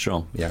 Adam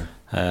Armstrong. Yeah.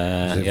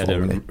 He had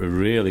a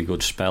really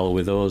good spell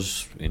with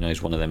us.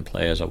 He's one of them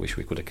players. I wish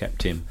we could have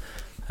kept him.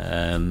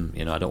 I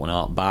don't want to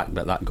hark back,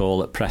 but that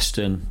goal at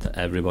Preston that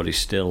everybody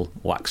still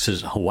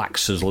waxes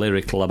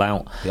lyrical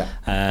about. Yeah.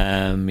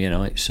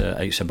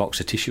 It's a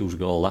box of tissues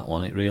goal, that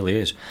one. It really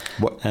is.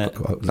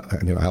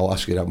 I'll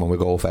ask you that when we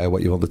go off air.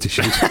 What you want the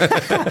tissues?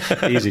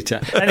 Easy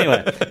to.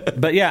 Anyway,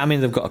 but yeah, I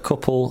mean they've got a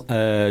couple.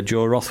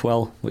 Joe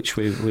Rothwell, which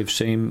we've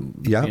seen.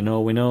 Yeah.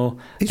 We know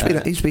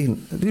he's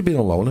been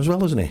on loan as well,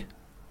 hasn't he?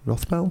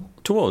 Rothwell?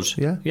 To us?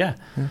 Yeah.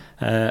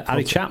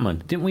 Harry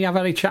Chapman. Didn't we have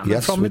Harry Chapman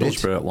from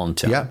Middlesbrough at one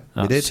time? Yeah,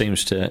 we did.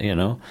 Seems to,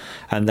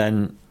 And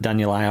then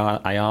Daniel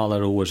Ayala,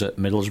 who was at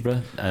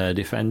Middlesbrough,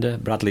 defender.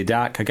 Bradley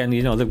Dark. Again,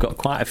 they've got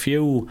quite a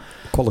few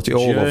quality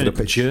all over the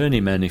pitch.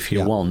 Journeymen, if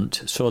you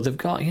want. So they've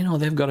got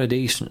a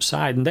decent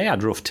side. And they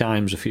had rough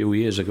times a few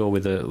years ago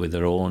with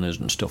their owners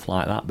and stuff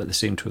like that, but they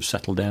seem to have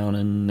settled down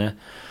and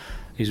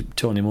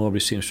Tony Mowbray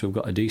seems to have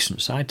got a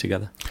decent side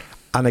together.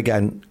 And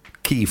again,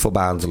 key for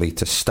Barnsley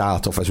to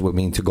start off as we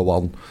mean to go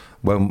on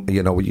when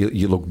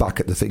you look back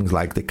at the things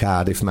like the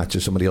Cardiff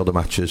matches, some of the other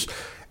matches.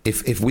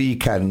 If we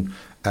can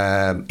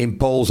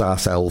impose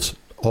ourselves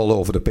all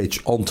over the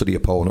pitch onto the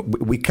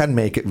opponent, we can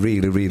make it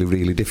really, really,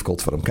 really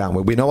difficult for them, can't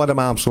we? We know Adam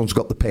Armstrong's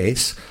got the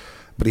pace,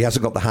 but he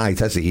hasn't got the height,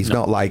 has he? He's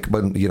not like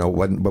when we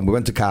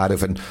went to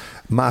Cardiff, and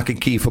marking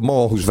Kiefer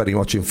Moore, who's very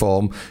much in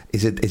form,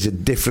 is a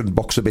different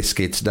box of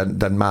biscuits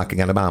than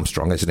marking Adam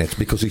Armstrong, isn't it?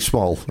 Because he's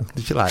small.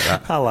 Did you like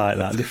that? I like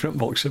that. Different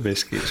box of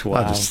biscuits.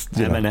 Wow. M&S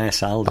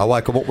Aldi. I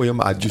like them up with him.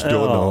 I just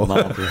don't know.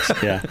 Marvellous.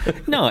 Yeah.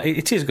 No,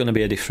 it is going to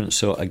be a different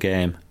sort of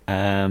game.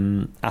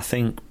 I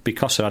think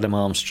because of Adam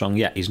Armstrong,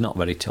 he's not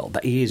very tall,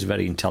 but he is a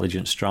very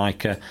intelligent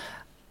striker.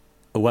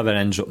 Whoever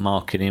ends up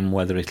marking him,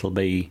 whether it'll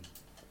be,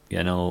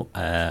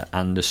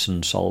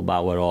 Anderson,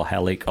 Solbauer or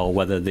Hellick, or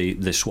whether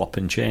they swap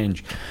and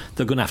change,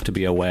 they're going to have to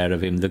be aware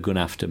of him. They're going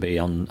to have to be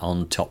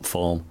on top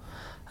form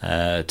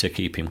to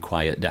keep him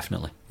quiet,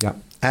 definitely. Yeah.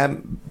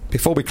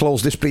 Before we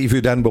close this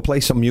preview, then we'll play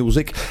some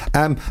music.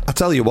 I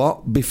tell you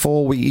what,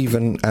 before we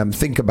even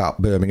think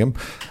about Birmingham,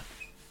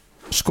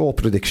 score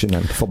prediction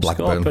then for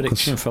Blackburn. Score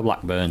prediction for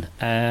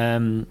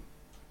Blackburn.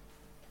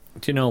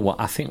 Do you know what?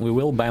 I think we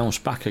will bounce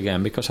back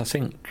again, because I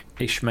think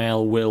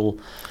Ishmael will...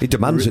 He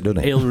demands it,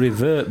 doesn't he? He'll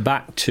revert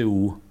back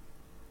to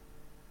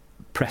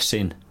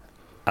pressing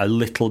a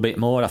little bit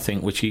more, I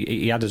think, which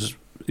he had us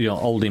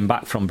holding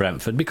back from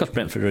Brentford, because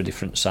Brentford are a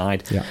different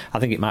side. Yeah. I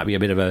think it might be a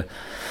bit of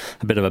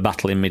a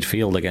battle in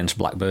midfield against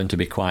Blackburn, to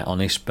be quite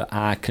honest, but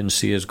I can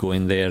see us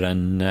going there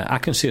and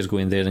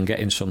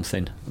getting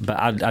something. But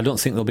I don't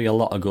think there'll be a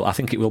lot of goal. I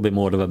think it will be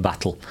more of a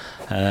battle.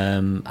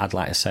 I'd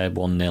like to say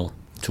 1-0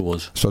 to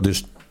us. So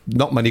there's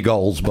not many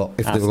goals, but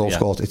if there are goals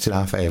scored, it's in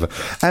our favour.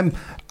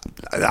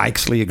 I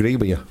actually agree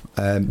with you.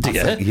 Do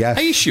you? Yes.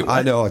 Are you sure?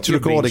 I know, it's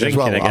recording as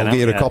well. I'll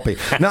give you a copy.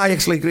 No, I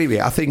actually agree with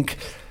you. I think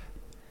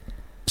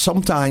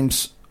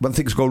sometimes when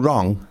things go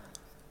wrong,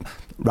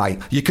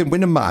 right, you can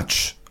win a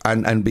match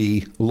and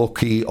be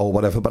lucky or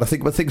whatever, but I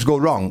think when things go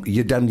wrong,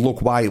 you then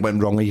look why it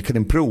went wrong and you can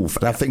improve.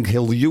 And I think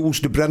he'll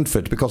use the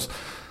Brentford, because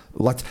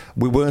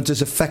we weren't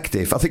as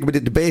effective. I think we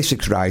did the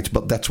basics right,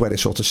 but that's where it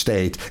sort of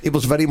stayed. It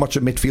was very much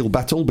a midfield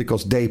battle,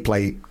 because they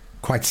play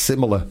quite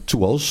similar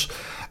to us.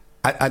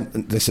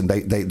 And listen,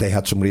 they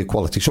had some real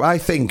quality. So I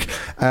think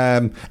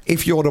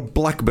if you're a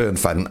Blackburn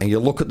fan and you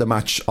look at the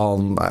match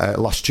on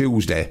last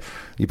Tuesday,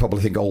 you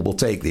probably think, we'll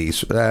take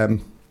these.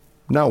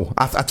 No,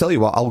 I tell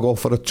you what, I'll go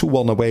for a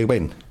 2-1 away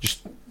win.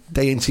 Just,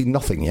 they ain't seen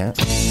nothing yet.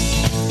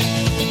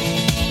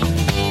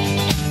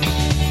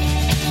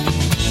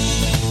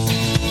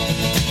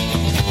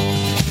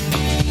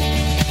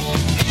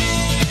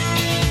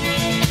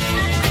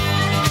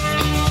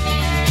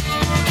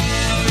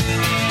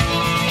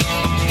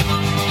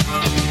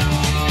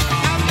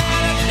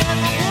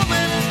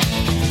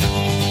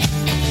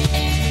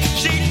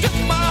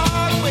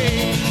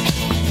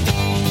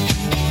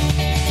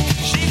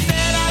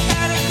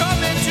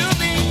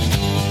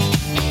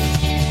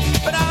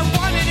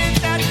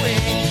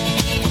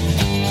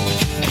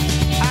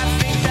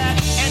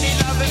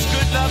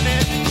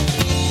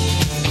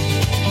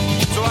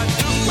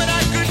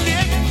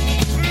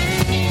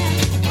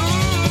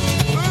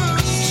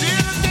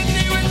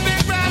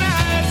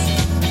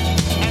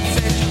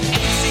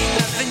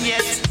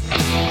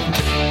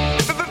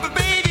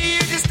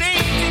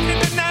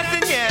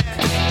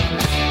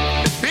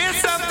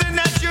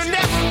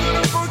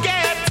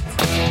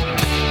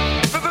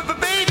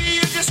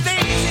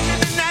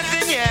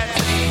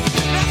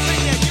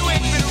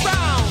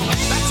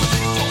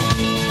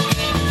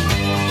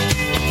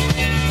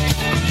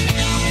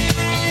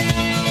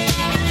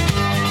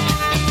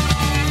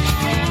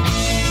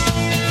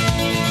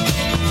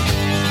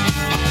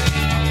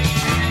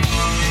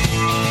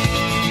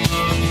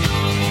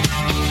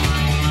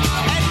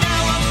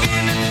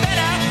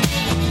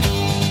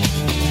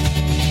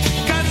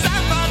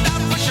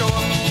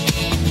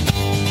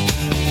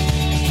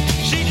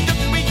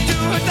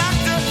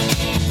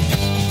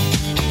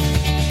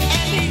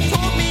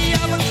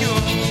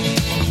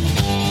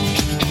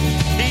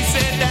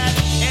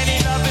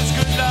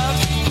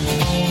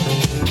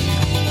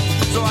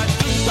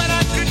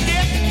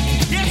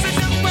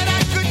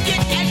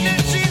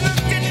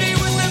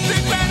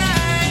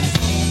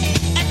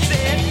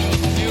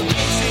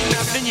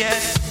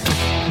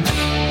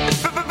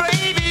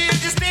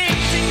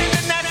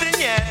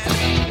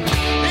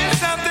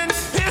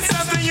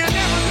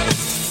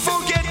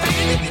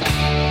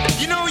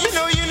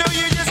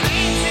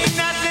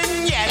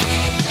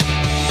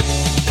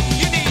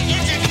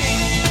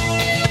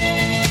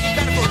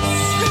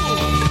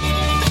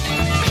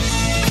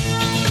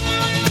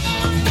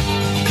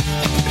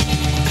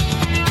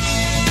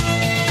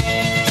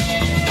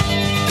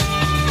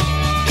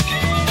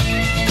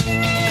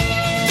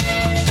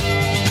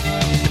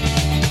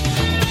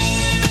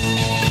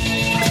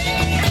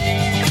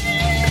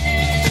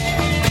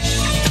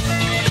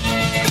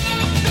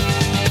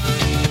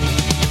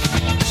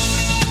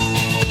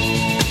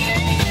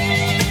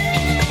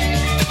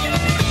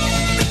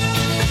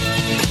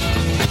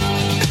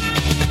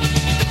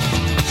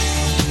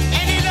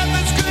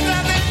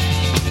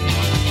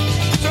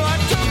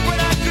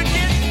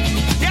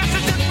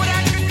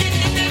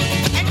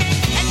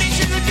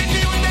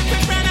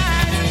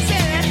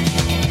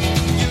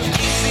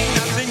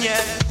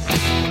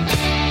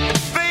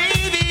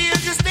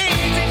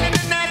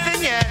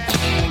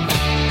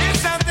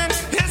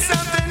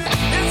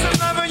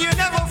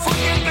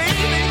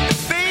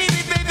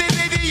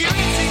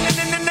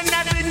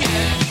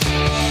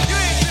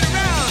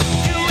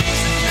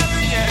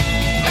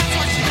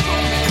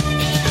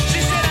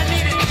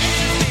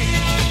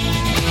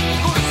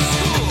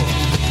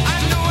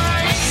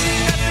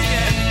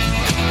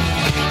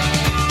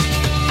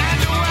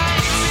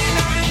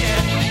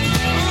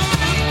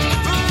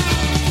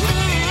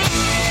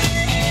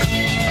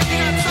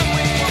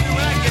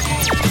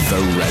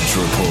 Reds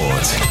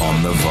Report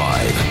on The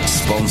Vibe.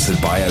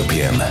 Sponsored by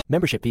Opium.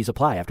 Membership fees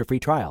apply after free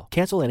trial.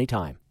 Cancel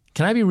anytime.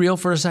 Can I be real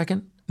for a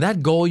second?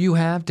 That goal you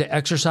have to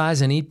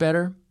exercise and eat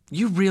better,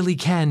 you really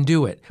can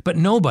do it. But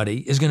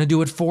nobody is going to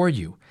do it for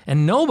you.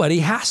 And nobody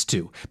has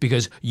to,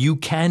 because you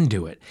can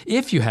do it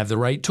if you have the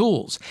right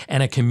tools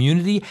and a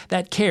community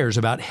that cares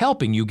about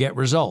helping you get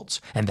results.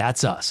 And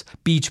that's us,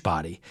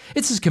 Beachbody.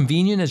 It's as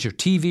convenient as your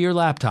TV or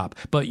laptop,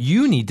 but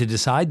you need to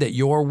decide that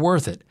you're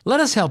worth it. Let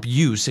us help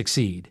you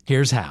succeed.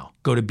 Here's how.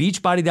 Go to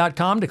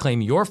beachbody.com to claim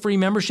your free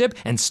membership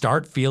and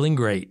start feeling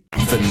great.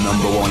 The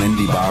 #1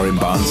 indie bar in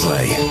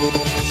Barnsley.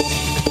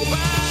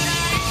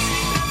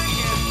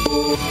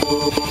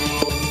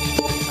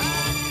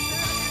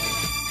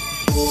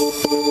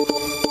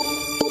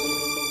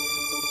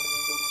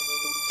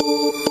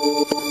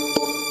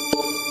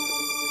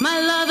 My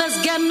lover's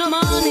got no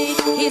money,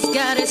 he's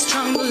got his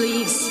strong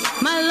beliefs.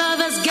 My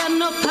lover's got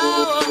no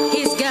power,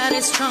 he's got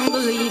his strong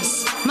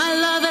beliefs. My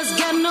lover's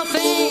got no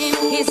fame,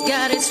 he's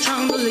got his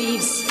strong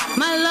beliefs.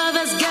 My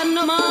lover's got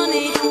no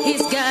money,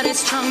 he's got his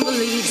strong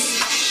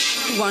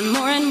beliefs. Want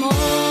more and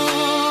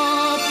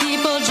more,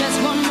 people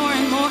just want more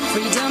and more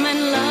freedom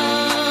and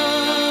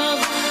love.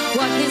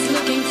 What he's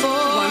looking for,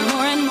 want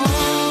more and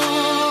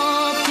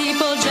more,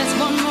 people just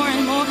want more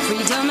and more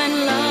freedom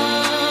and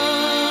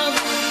love.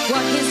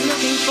 What he's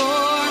looking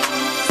for,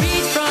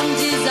 freed from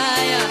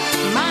desire,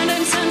 mind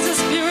and senses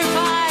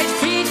purified,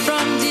 freed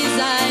from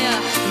desire,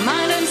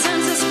 mind and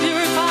senses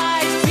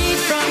purified, freed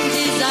from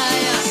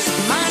desire,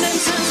 mind and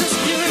senses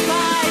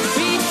purified,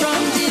 freed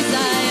from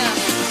desire.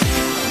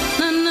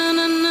 Na na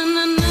na na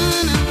na na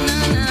na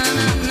na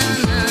na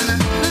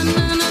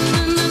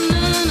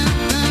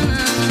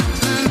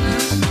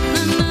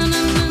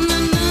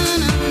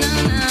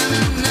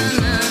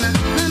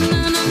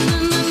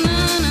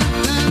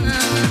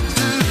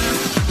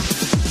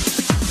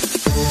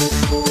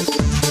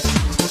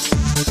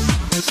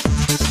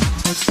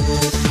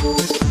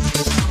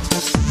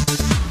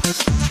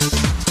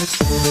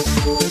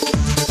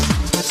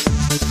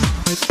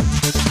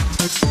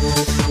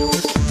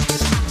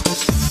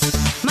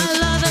My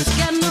lover's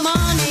got no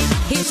money,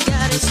 he's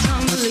got his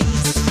strong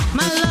beliefs.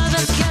 My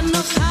lover's got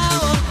no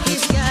power,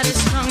 he's got his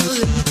strong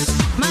beliefs.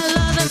 My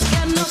lover's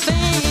got no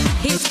fame,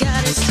 he's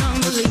got his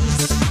strong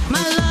beliefs.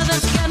 My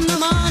lover's got no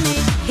money,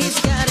 he's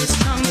got his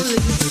strong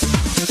beliefs.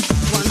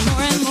 Want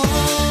more and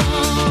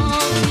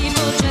more,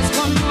 people just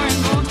want more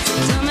and more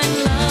freedom and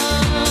love.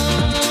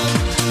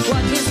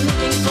 What he's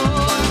looking for,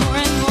 want more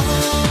and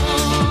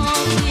more,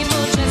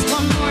 people just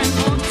want more and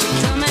more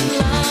freedom and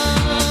love.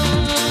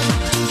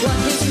 What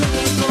he's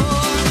looking for,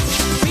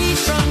 freed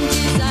from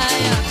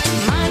desire,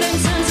 mind and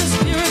senses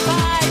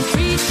purified,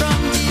 freed from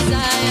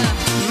desire,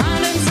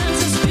 mind and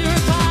senses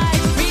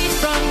purified, freed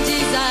from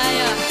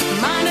desire,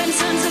 mind and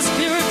senses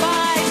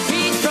purified,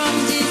 freed from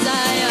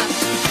desire.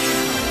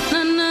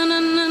 Na na na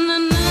na na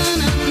na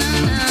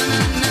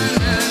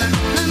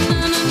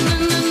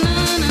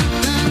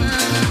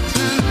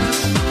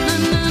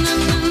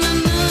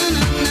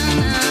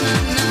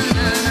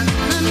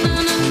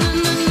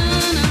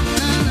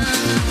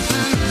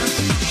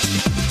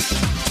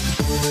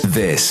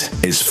This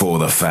is for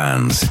the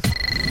fans.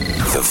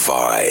 The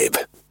Vibe.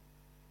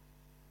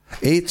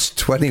 It's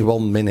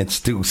 21 minutes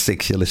to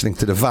 6. You're listening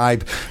to The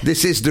Vibe.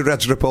 This is the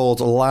Reds Report,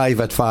 live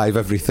at 5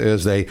 every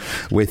Thursday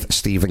with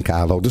Steve and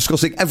Carlo,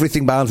 discussing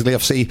everything Barnsley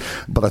FC,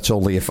 but that's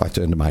only if I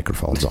turn the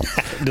microphones on.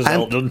 Does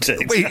help, doesn't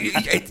it?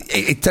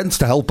 It tends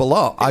to help a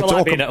lot. I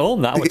talk being at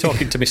home now. We're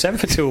talking to myself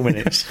for 2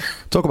 minutes.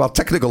 Talk about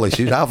technical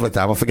issues. Half of the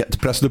time I forget to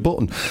press the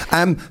button.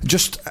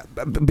 Just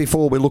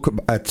before we look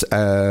at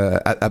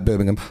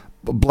Birmingham,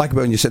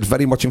 Blackburn, you said,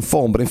 very much in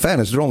form, but in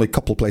fairness, they're only a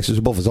couple of places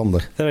above us, aren't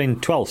they? They're in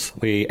 12th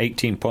with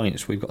 18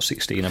 points. We've got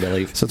 16, I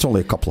believe. So it's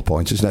only a couple of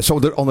points, isn't it? So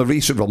they're on a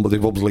recent run, but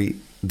they've obviously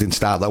didn't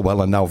start that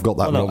well, and now have got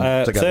that run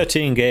together.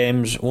 13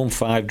 games, won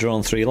 5,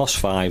 drawn 3, lost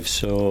 5.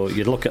 So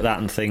you'd look at that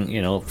and think,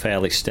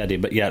 fairly steady.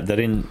 But yeah,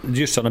 they're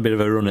just on a bit of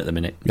a run at the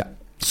minute. Yeah.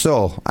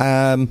 So,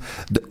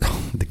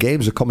 the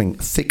games are coming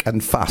thick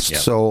and fast.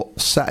 Yep. So,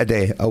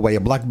 Saturday away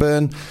at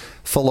Blackburn,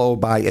 followed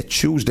by a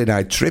Tuesday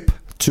night trip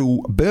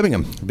to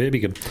Birmingham.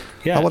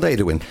 Yeah. How are they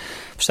doing?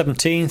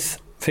 17th,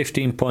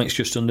 15 points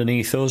just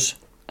underneath us.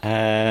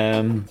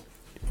 You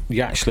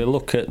actually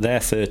look at their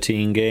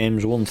 13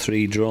 games, won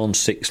 3, drawn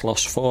 6,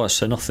 lost 4,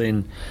 so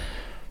nothing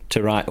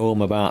to write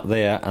home about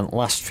there. And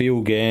last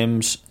few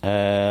games,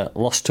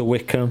 lost to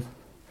Wickham,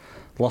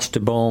 lost to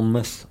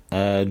Bournemouth,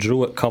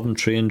 drew at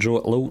Coventry and drew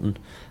at Luton,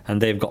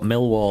 and they've got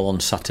Millwall on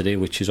Saturday,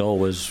 which is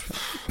always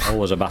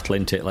a battle,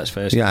 isn't it? Let's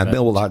face it. Yeah,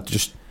 Millwall are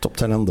just top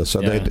 10 under,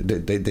 so yeah.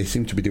 they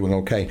seem to be doing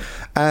okay.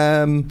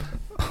 When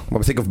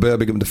we think of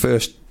Birmingham, the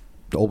first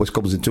always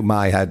comes into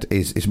my head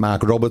is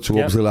Mark Roberts, who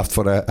obviously left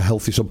for a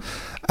healthy sub.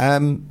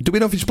 Do we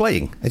know if he's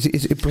playing? Is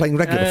he playing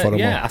regular for them?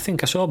 Yeah, I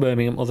think I saw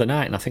Birmingham the other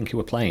night, and I think he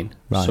was playing.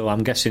 Right. So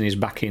I'm guessing he's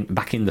back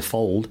in the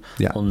fold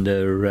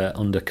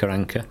under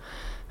Karanka.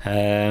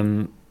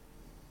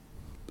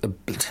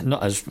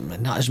 Not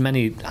as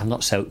many, I'm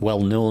not so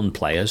well known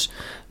players,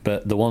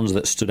 but the ones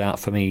that stood out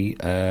for me,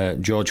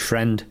 George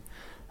Friend,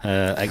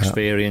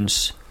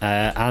 experience,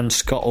 and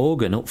Scott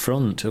Hogan up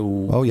front.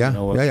 Who,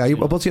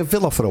 was he at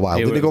Villa for a while?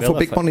 Did he go for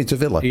big money to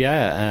Villa?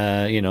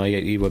 Yeah,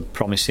 he was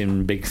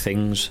promising big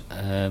things,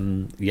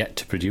 yet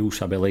to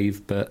produce, I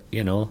believe, but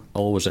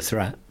always a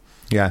threat.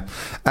 Yeah.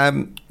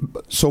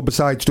 So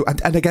besides,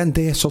 and again,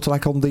 they're sort of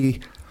like on the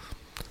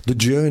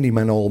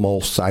journeyman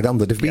almost side,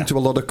 and they've been to a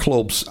lot of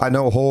clubs. I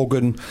know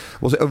Hogan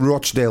was at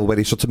Rochdale where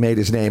he sort of made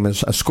his name and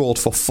scored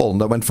for fun.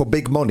 They went for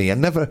big money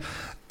and never.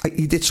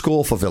 He did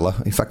score for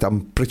Villa. In fact,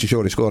 I'm pretty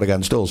sure he scored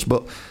against us,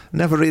 but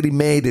never really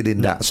made it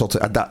in that sort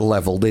of at that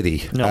level, did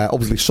he? No.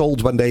 Obviously,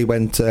 sold when they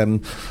went.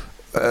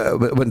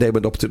 When they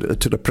went up to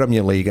the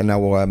Premier League and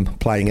now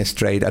plying his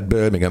trade at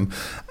Birmingham.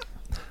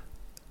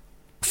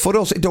 For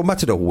us, it don't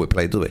matter who we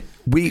play, do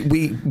we?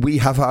 We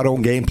have our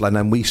own game plan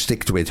and we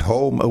stick to it,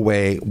 home,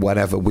 away,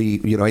 whatever.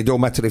 It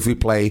don't matter if we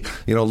play,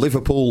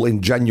 Liverpool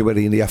in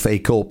January in the FA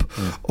Cup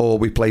or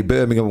we play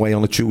Birmingham away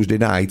on a Tuesday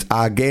night.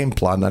 Our game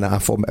plan and our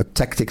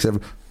tactics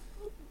have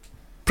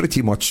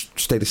pretty much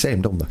stay the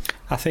same, don't they?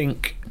 I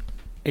think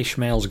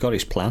Ishmael's got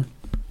his plan.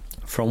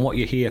 From what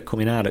you hear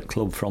coming out at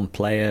club from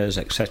players,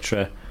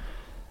 etc.,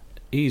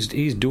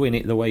 he's doing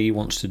it the way he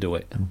wants to do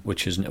it,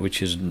 which is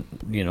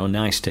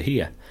nice to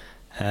hear.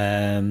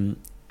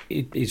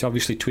 He's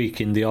obviously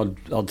tweaking the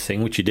odd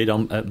thing, which he did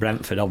at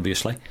Brentford,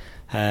 obviously.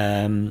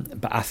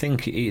 But I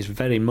think it is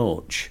very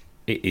much,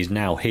 it is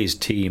now his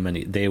team,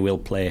 and they will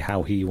play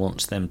how he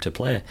wants them to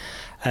play.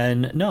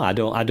 And no, I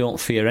don't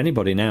fear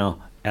anybody now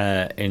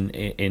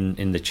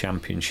in the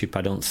Championship.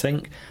 I don't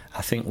think.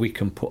 I think we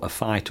can put a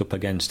fight up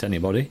against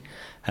anybody.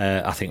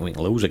 I think we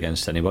can lose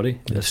against anybody.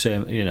 The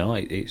same,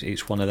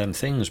 it's one of them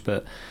things,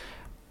 but.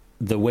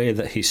 The way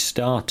that he's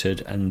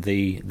started and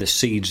the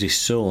seeds he's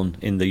sown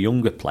in the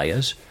younger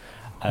players.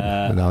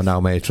 Now,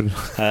 matron.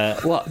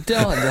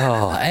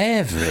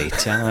 Every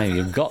time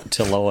you've got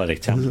to lower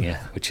it, haven't you?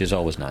 Which is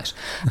always nice.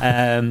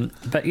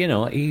 But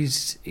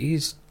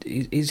he's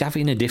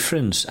having a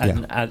difference,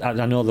 and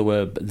I know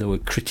there were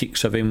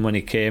critics of him when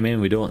he came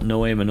in. We don't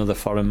know him, another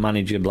foreign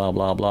manager, blah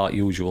blah blah,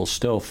 usual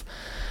stuff.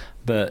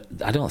 But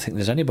I don't think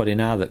there's anybody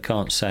now that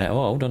can't say, oh,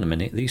 hold on a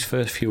minute, these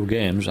first few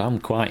games, I'm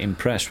quite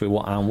impressed with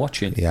what I'm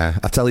watching. Yeah,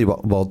 I tell you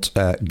what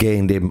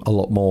gained him a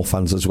lot more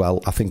fans as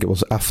well. I think it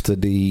was after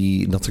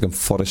the Nottingham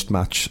Forest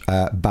match,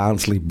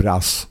 Barnsley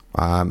Brass,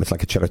 it's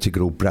like a charity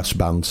group, brass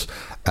bands,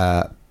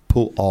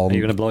 put on. Are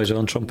you going to blow his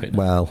own trumpet?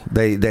 Well,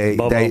 they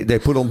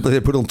put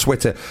on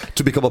Twitter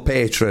to become a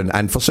patron,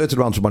 and for certain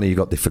amounts of money you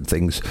got different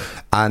things.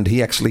 And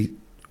he actually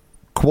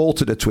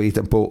quoted a tweet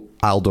and put,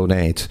 I'll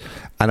donate.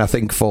 And I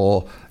think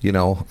for,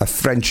 a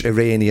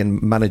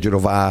French-Iranian manager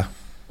of our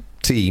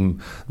team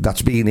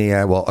that's been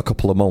here, a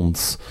couple of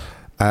months,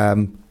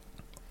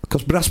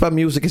 because brass band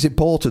music is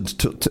important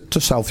to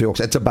South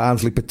Yorkshire, to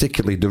Barnsley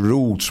particularly, the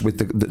roots with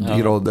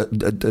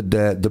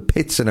the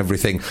pits and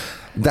everything.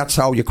 That's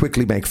how you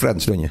quickly make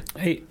friends, don't you?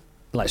 Hey.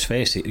 Let's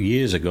face it,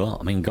 years ago,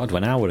 I mean, God,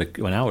 when I were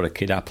a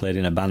kid, I played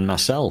in a band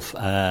myself.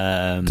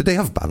 Did they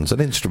have bands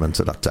and instruments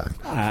at that time?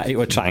 It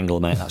was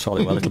triangle, mate, that's all it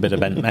was, a little bit of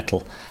bent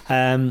metal.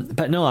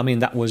 But no, I mean,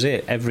 that was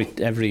it.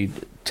 Every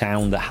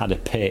town that had a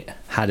pit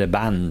had a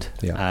band,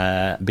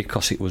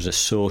 because it was a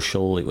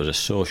social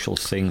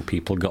thing.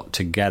 People got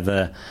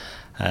together,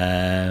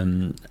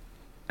 and,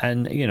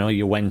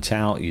 you went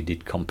out, you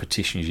did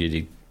competitions, you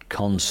did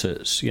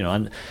concerts,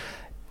 and...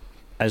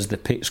 As the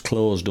pits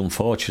closed,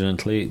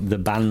 unfortunately, the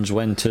bands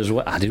went as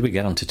well. How did we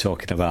get on to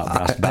talking about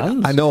brass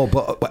bands? I know,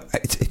 but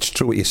it's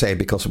true what you say,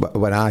 because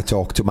when I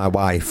talked to my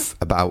wife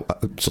about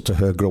sort of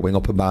her growing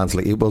up in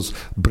Barnsley, it was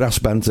brass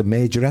bands and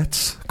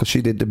majorettes, because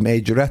she did the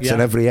majorettes,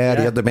 and every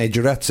area had the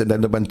majorettes, and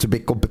then they went to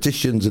big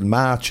competitions and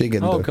marching.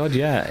 And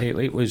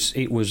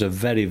it was a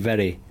very,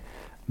 very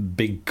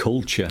big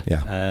culture.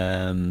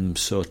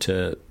 Sort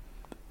of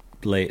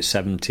late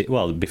 70s,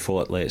 well,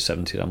 before late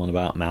 70s, I'm on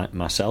about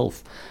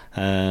myself,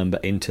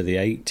 but into the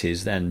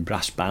 80s, then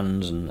brass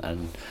bands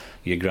and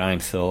your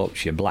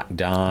Grimethorpes, your Black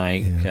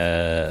Dyke,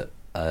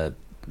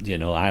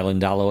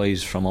 Island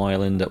Alloys from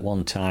Ireland at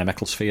one time,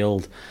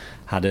 Ecclesfield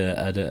had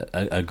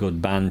a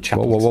good band.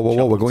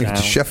 Whoa, we're going to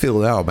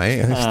Sheffield now,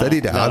 mate.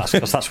 Steady down. No,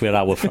 that's where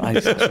I was from.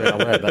 That's where I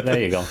were, but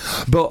there you go.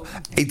 But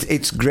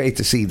it's great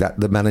to see that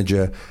the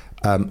manager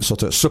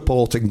sort of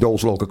supporting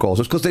those local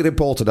causes, because they're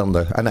important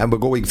under, and we're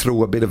going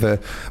through a bit of a,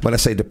 when I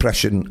say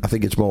depression, I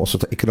think it's more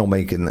sort of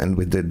economic, and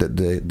with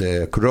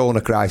the corona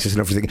crisis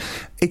and everything,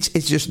 it's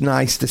just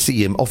nice to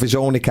see him off his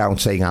own account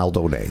saying I'll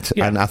donate.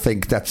 And I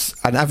think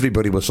and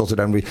everybody was sort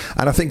of angry,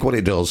 and I think what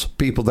it does,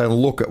 people then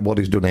look at what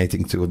he's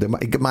donating to,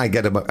 it might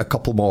get him a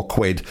couple more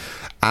quid,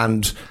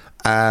 and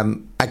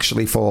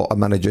actually for a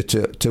manager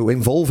to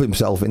involve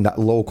himself in that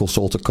local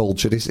sort of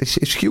culture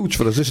is huge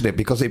for us, isn't it?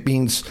 Because it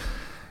means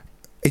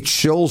it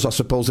shows, I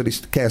suppose, that he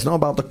cares not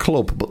about the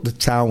club, but the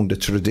town, the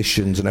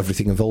traditions, and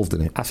everything involved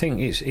in it. I think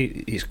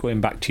it's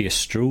going back to your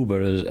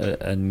Struber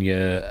and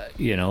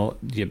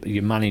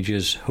your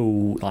managers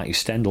who, like your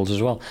Stendhal's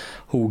as well,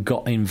 who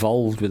got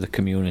involved with the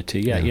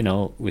community. Yeah.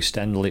 With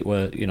Stendhal,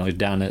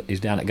 he's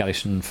down at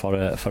Garrison for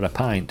a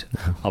pint.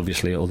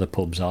 Obviously, other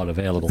pubs are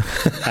available.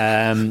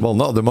 Well,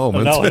 not at the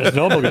moment. No, there's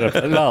no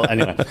well,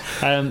 anyway.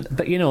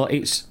 But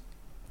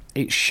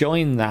it's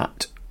showing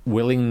that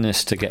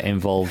willingness to get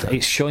involved.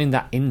 It's showing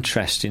that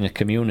interest in a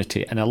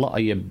community, and a lot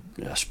of your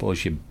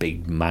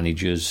big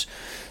managers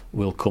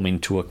will come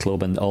into a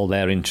club and all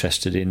they're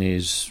interested in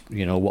is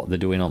what they're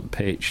doing on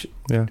pitch.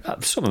 Yeah.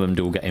 Some of them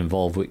do get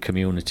involved with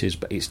communities,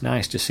 but it's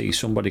nice to see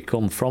somebody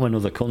come from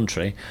another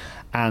country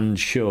and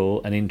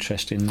show an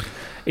interest in.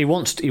 He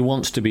wants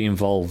to be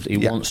involved. He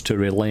wants to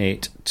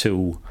relate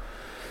to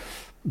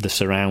the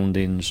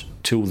surroundings,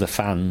 to the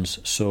fans,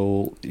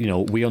 so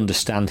we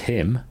understand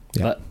him,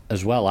 but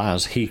as well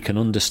as he can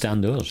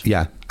understand us.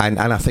 Yeah, and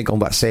I think on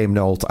that same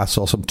note, I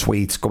saw some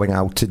tweets going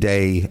out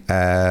today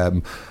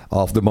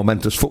of the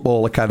Momentous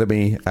Football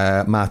Academy,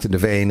 Martin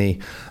Devaney's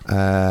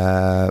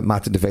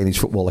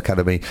Football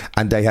Academy,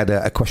 and they had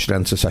a question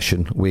and answer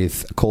session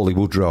with Coley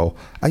Woodrow,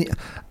 and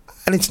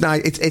it's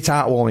nice. It's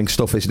heartwarming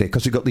stuff, isn't it?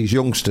 Because you've got these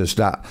youngsters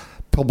that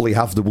probably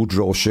have the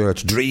Woodrow shirt,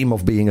 dream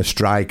of being a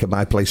striker,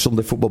 might play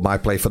Sunday football,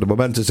 might play for the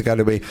Momentous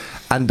Academy,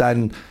 and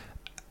then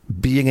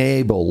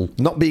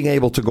not being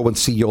able to go and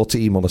see your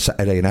team on a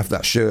Saturday and have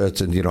that shirt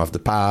and have the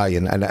pie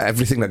and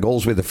everything that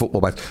goes with the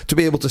football match, to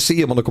be able to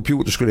see him on a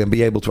computer screen and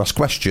be able to ask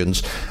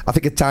questions. I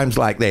think at times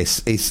like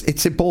this,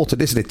 it's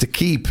important, isn't it, to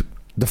keep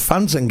the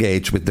fans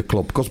engaged with the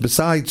club, because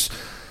besides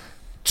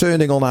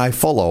turning on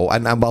iFollow,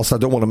 and whilst I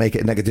don't want to make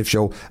it a negative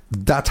show,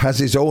 that has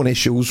its own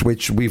issues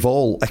which we've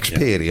all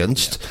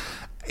experienced. Yeah.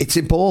 It's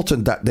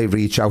important that they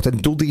reach out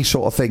and do these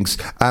sort of things.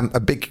 And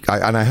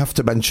I have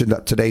to mention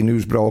that today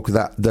news broke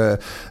that the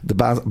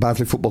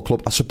Barnsley Football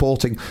Club are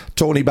supporting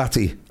Tony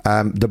Batty,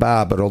 the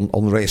barber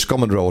on Race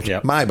Common Road.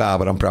 Yep. My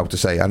barber, I'm proud to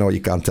say. I know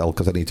you can't tell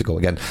because I need to go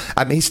again.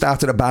 And he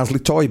started a Barnsley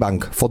toy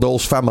bank for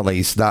those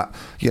families that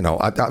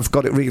I've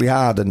got it really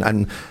hard,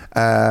 and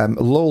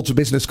loads of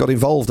business got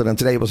involved. And then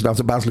today it was now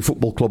the Barnsley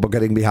Football Club are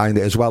getting behind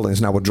it as well, and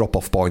it's now a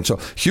drop-off point. So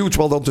huge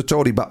well done to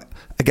Tony, but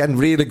again,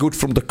 really good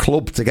from the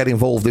club to get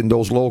involved in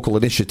those local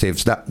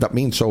initiatives that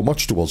mean so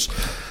much to us.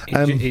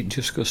 It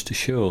just goes to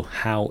show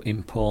how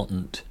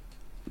important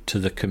to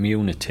the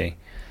community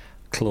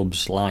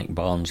clubs like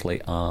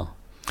Barnsley are,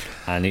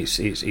 and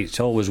it's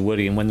always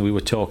worrying when we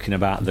were talking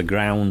about the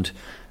ground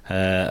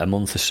a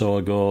month or so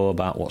ago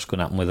about what's going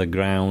to happen with the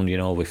ground.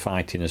 We're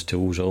fighting as to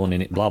who's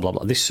owning it, blah blah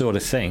blah. This sort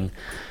of thing.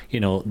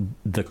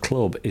 The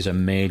club is a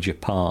major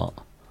part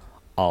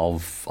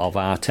of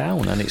our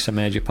town, and it's a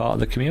major part of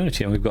the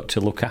community, and we've got to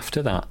look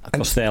after that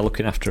because they're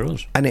looking after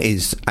us. And it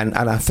is, and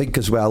I think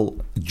as well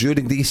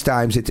during these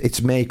times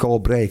it's make or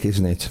break,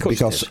 isn't it?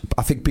 Because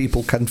I think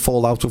people can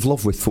fall out of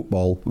love with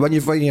football when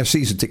you're a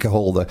season ticket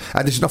holder,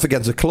 and it's nothing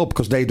against the club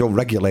because they don't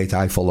regulate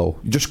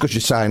iFollow. Just because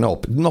you sign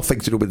up, nothing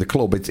to do with the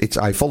club. It's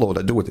iFollow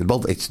that do it.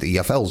 Well, it's the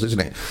EFLs, isn't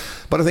it?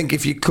 But I think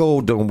if your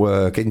code don't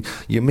work and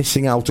you're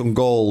missing out on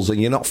goals and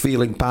you're not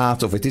feeling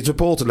part of it, it's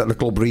important that the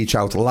club reach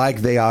out like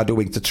they are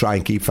doing to try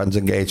and keep fans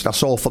engaged. I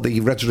saw for the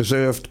Reds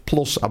Reserved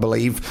Plus, I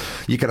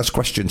believe, you can ask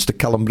questions to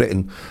Callum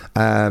Britton,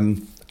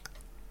 and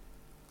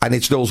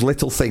it's those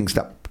little things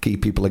that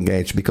keep people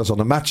engaged, because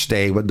on a match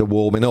day when they're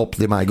warming up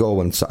they might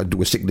go and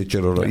do a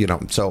signature or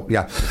so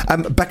yeah.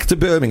 Back to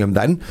Birmingham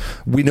then.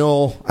 We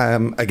know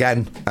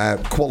again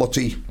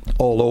quality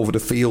all over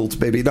the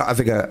field, maybe not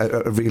having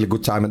a really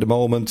good time at the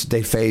moment.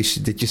 They face,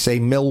 did you say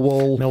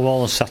Millwall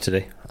on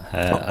Saturday?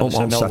 On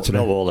Saturday.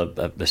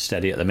 Millwall are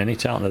steady at the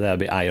minute, aren't they? They're a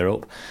bit higher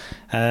up.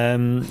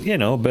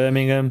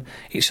 Birmingham,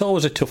 it's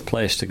always a tough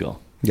place to go.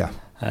 Yeah.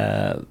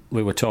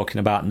 We were talking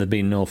about there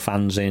being no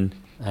fans in.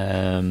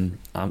 I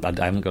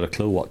haven't got a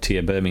clue what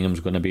tier Birmingham's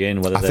going to be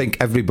in. I think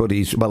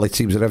everybody's, well, it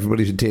seems that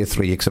everybody's in tier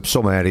 3 except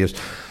some areas.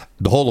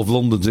 The whole of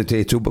London's in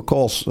tier 2, but of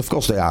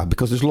course they are,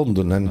 because it's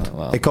London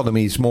and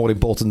economy is more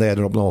important there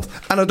than up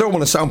north. And I don't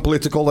want to sound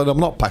political, and I'm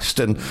not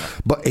Paston,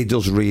 but it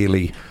does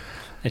really...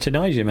 It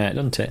annoys you, mate,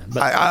 doesn't it?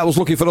 But I was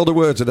looking for other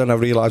words, and then I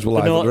realised we're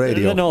live on the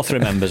radio. The North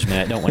remembers,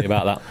 mate, don't worry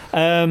about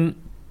that.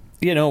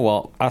 You know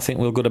what? I think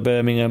we'll go to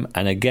Birmingham,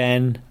 and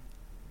again,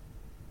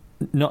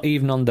 not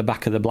even on the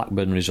back of the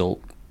Blackburn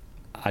result,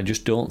 I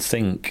just don't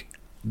think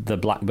the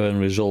Blackburn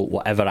result,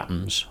 whatever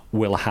happens,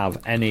 will have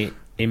any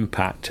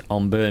impact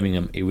on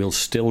Birmingham. He will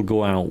still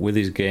go out with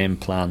his game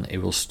plan. He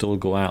will still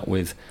go out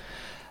with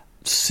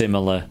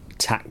similar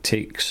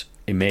tactics.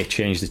 He may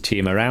change the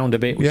team around a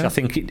bit, which I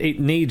think it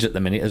needs at the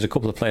minute. There's a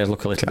couple of players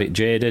look a little bit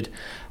jaded,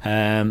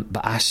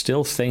 but I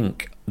still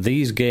think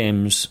these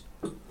games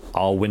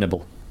are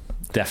winnable,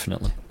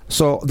 definitely.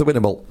 So the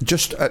winnable.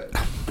 Just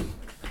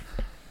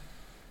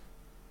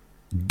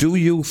do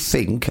you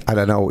think? And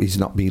I know he's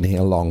not been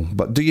here long,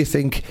 but do you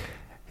think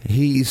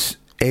he's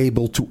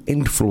able to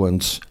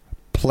influence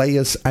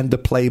players and the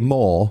play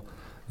more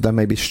than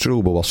maybe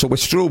Struber was. So with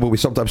Struber, we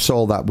sometimes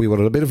saw that we were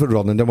on a bit of a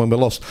run, and then when we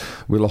lost,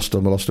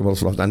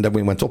 and then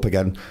we went up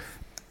again.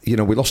 You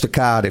know, we lost to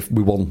Cardiff,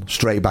 we won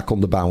straight back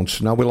on the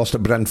bounce. Now we lost to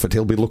Brentford,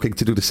 he'll be looking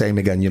to do the same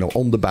again, you know,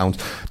 on the bounce.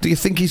 Do you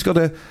think he's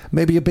got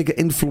maybe a bigger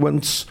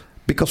influence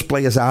because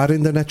players are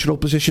in their natural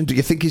position? Do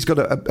you think he's got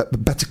a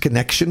better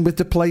connection with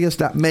the players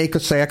that make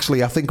us say,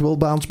 actually, I think we'll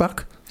bounce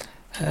back?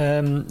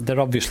 They're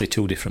obviously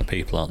two different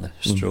people, aren't they?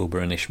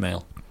 Struber and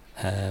Ishmael.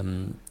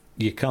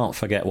 You can't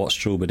forget what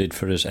Struber did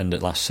for us end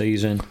of last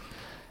season,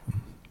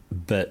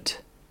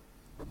 but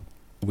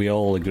we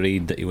all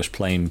agreed that he was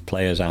playing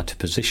players out of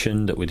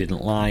position that we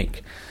didn't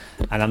like.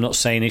 And I'm not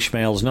saying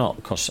Ishmael's not,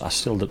 because I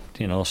still,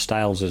 you know,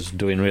 Styles is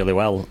doing really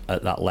well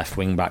at that left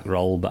wing back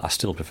role, but I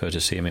still prefer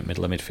to see him in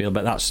middle of midfield.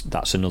 But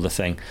that's another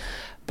thing.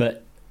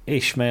 But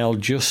Ishmael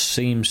just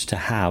seems to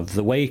have,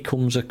 the way he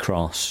comes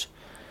across,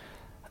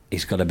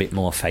 he's got a bit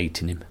more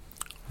fate in him.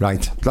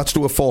 Right, let's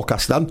do a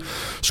forecast then.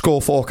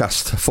 Score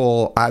forecast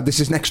for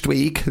this is next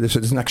week. This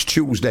is next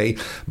Tuesday.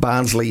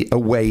 Barnsley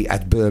away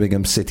at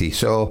Birmingham City.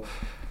 So,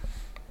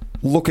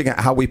 looking at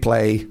how we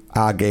play,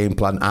 our game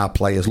plan, our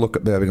players, look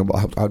at Birmingham.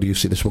 How do you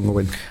see this one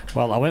going?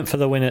 Well, I went for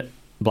the win at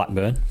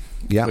Blackburn,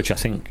 which I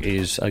think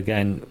is,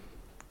 again,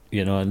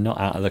 you know, not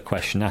out of the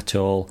question at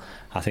all.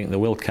 I think they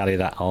will carry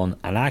that on,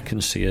 and I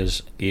can see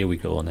us, here we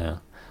go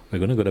now. We're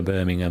going to go to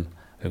Birmingham.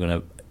 We're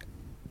going to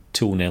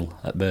 2-0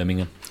 at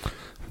Birmingham.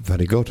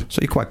 Very good.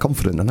 So you're quite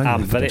confident,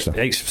 aren't you?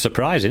 It's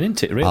surprising,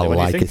 isn't it, really, when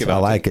you think about it? I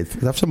like it.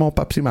 Have some more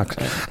Pepsi Max.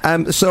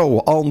 So,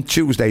 on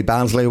Tuesday,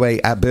 Barnsley away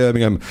at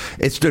Birmingham.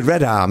 It's the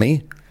Red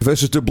Army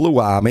versus the Blue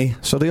Army.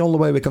 So the only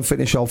way we can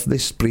finish off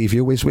this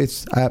preview is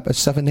with a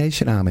Seven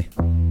Nation Army.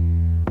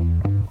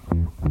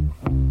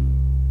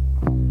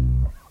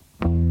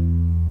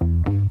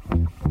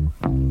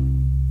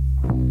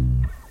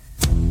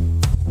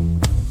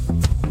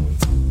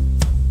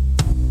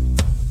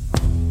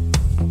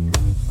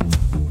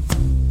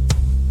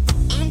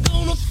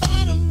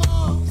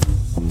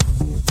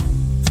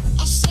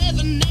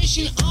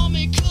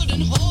 Army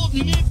couldn't hold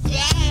me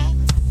back.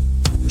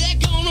 They're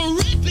gonna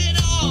rip it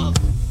off,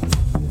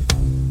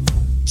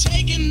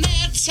 taking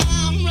their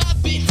time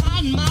right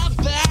behind my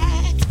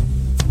back.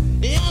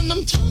 And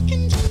I'm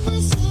talking to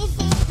myself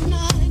at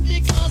night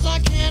because I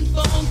can't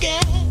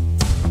forget.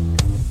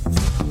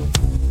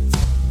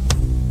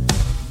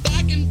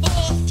 Back and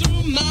forth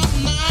through my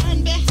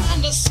mind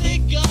behind a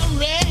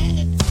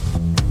cigarette.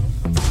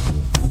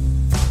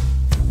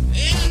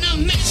 And a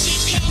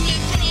message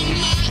coming from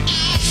my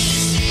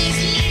eyes.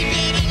 Leave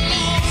it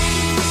alone.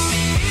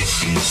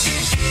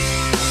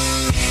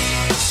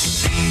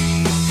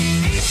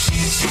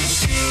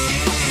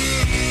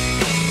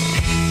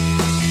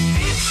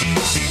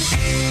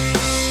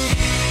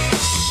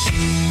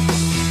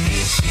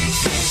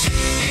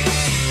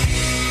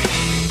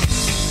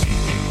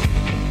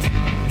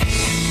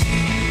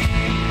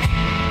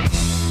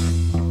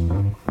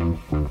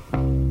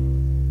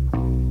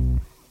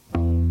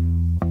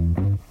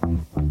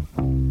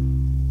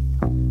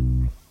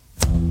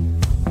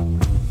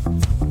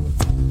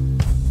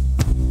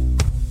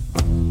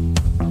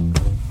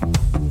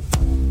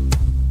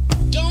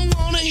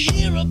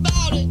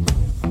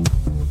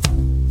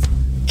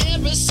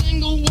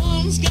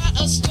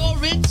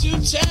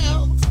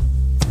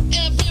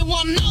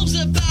 Everyone knows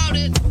about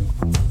it.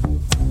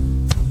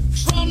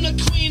 From the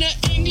Queen of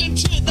England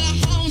to the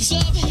hounds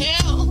of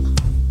hell.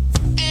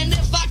 And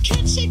if I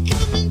catch it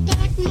coming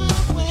back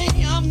my way,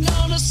 I'm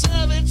gonna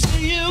serve it to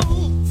you.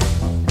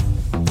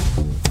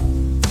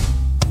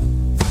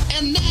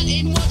 And that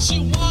ain't what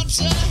you want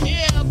to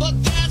hear,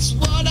 but that's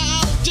what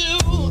I'll do.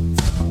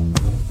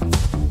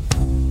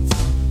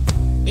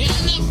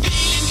 And the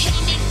feeling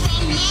coming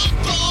from my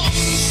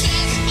bones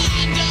says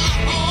find a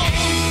home.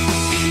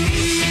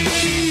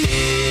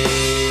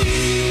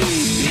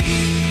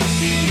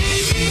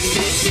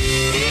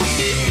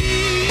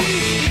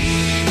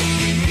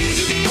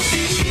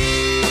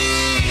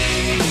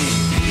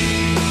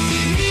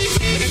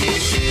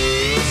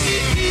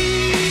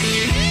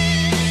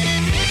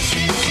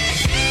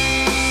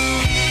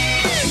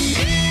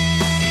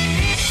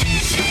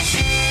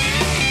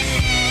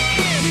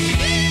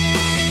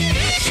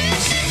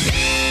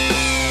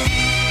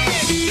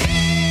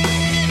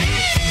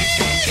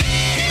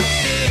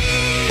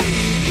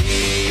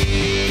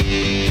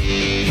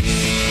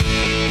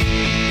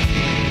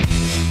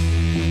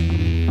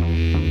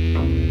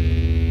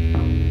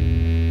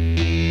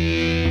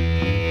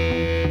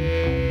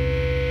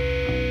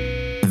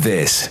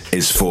 This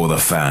is for the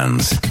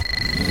fans.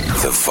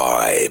 The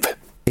Vibe.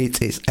 It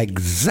is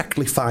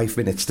exactly 5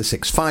 minutes to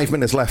 6. 5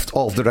 minutes left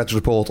of the Reds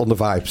Report on the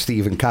Vibe.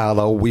 Stephen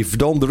Carlo. We've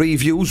done the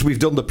reviews, we've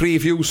done the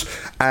previews,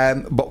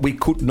 but we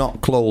could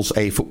not close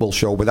a football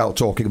show without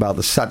talking about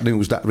the sad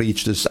news that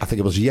reached us. I think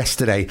it was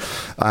yesterday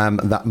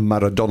that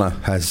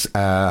Maradona has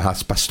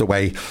passed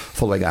away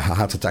following a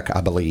heart attack,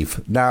 I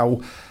believe.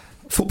 Now,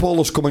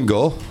 footballers come and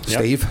go,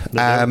 Steve.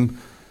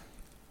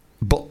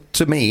 But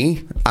to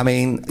me, I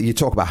mean, you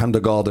talk about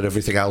Handegaard and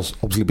everything else,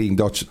 obviously being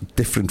Dutch,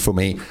 different for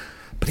me.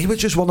 But he was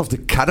just one of the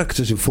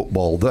characters in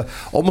football,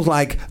 almost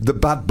like the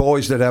bad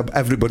boys that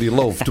everybody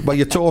loved. When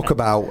you talk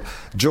about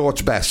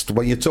George Best,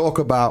 when you talk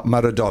about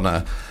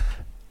Maradona,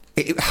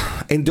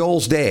 in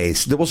those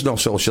days, there was no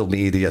social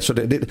media. So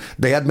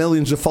they had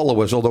millions of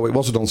followers, although it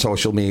wasn't on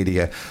social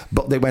media.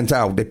 But they went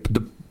out.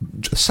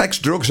 Sex,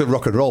 drugs and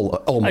rock and roll,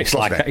 almost.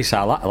 It's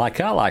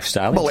like our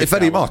lifestyle. Well,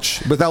 very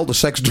much. Without the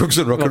sex, drugs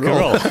and rock and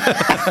roll.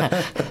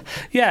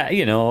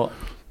 Yeah,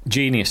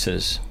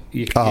 geniuses.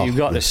 You've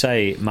got to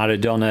say,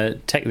 Maradona,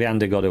 take the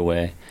hand of God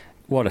away.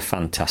 What a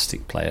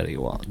fantastic player he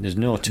was. There's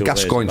no two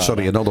ways about that.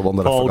 Another one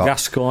that Paul I forgot.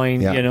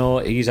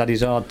 Gascoigne, he's had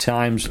his hard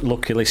times,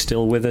 luckily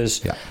still with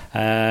us. Yeah.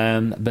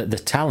 But the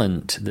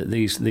talent that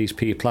these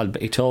people had,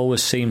 but it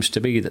always seems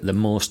to be that the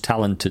most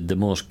talented, the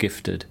most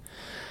gifted,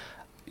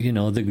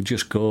 they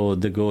just go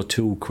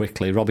too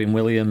quickly. Robin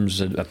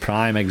Williams, a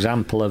prime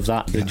example of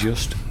that. They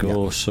just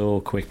go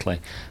so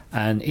quickly.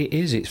 And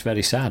it's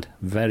very sad,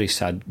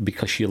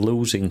 because you're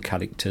losing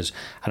characters.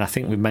 And I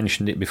think we've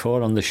mentioned it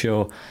before on the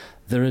show.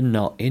 There are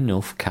not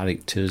enough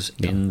characters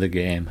in the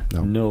game.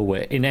 No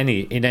way. In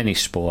any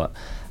sport,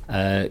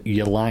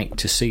 you like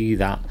to see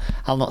that.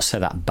 I'll not say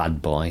that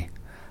bad boy,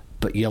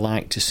 but you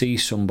like to see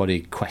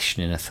somebody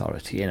questioning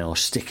authority.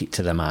 Stick it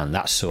to the man,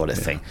 that sort of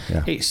thing.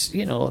 Yeah.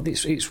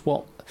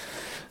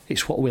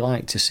 It's what we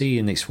like to see,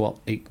 and it's what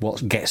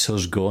gets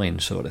us going,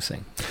 sort of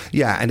thing.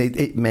 Yeah, and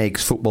it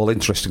makes football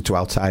interesting to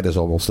outsiders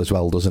almost as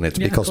well, doesn't it?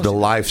 Yeah, because the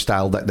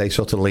lifestyle that they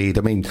sort of lead.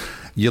 I mean,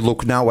 you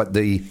look now at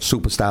the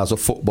superstars of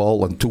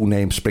football, and two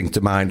names spring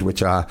to mind,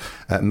 which are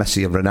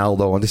Messi and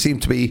Ronaldo, and they seem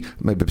to be,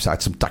 maybe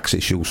besides some tax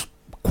issues,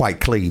 quite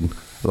clean.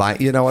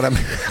 Like, you know what I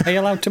mean? Are you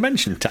allowed to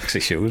mention tax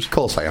issues? Of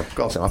course I am.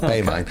 I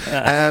pay mine.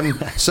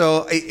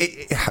 So,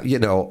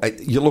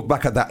 you look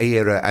back at that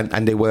era,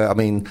 and they were,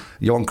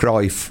 Johan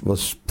Cruyff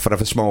was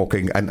forever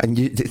smoking, and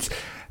it's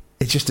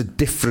just a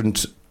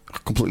different,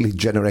 completely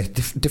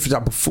different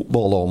type of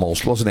football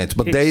almost, wasn't it?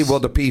 But they were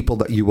the people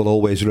that you will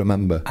always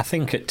remember. I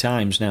think at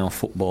times now,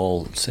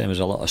 football, same as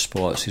a lot of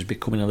sports, is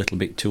becoming a little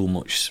bit too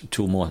more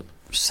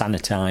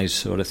sanitised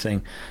sort of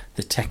thing.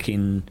 The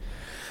teching...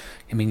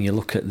 you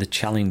look at the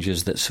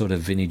challenges that sort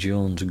of Vinnie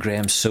Jones,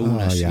 Graham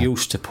Souness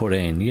used to put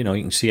in. You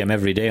can see them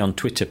every day on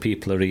Twitter.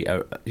 People are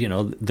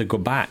they go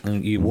back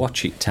and you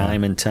watch it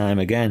time and time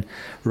again.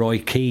 Roy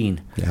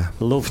Keane. Yeah.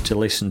 Love to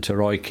listen to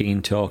Roy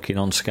Keane talking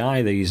on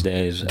Sky these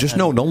days. Just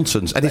no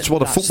nonsense. And it's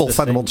what a football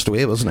fan wants to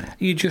hear, isn't it?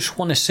 You just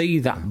want to see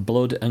that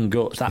blood and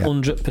guts, that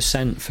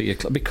 100% for your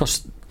club.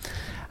 Because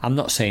I'm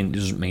not saying it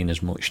doesn't mean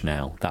as much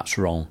now. That's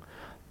wrong.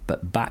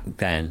 But back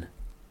then,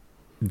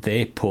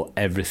 they put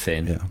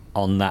everything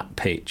on that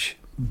pitch,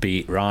 be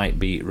it right,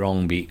 be it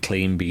wrong, be it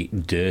clean, be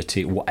it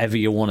dirty, whatever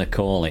you want to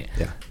call it.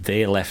 Yeah.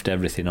 They left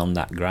everything on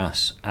that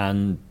grass,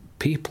 and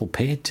people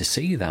paid to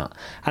see that.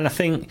 And I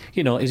think,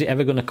 is it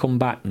ever going to come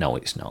back? No,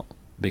 it's not,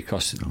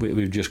 because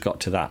we've just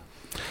got to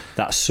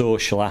that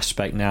social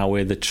aspect now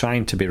where they're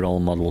trying to be role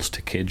models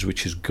to kids,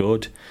 which is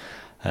good.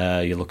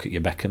 You look at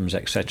your Beckhams,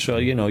 etc.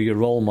 Your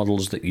role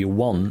models that you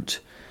want,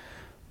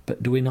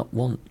 but do we not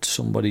want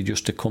somebody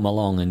just to come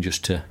along and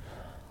just to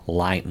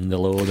lighten the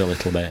load a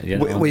little bit?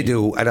 We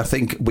do, and I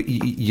think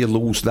you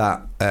lose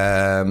that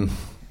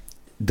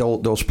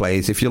those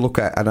players. If you look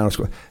at,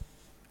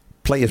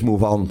 players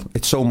move on.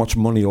 It's so much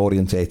money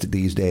orientated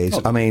these days.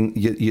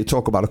 You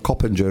talk about a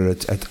Coppinger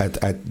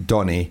at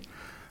Donny,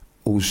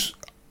 who's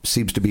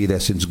seems to be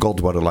there since God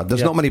were alive.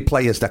 There's not many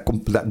players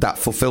that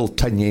fulfill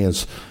 10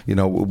 years,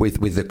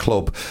 with the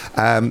club.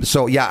 I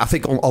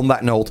think on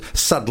that note,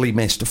 sadly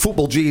missed.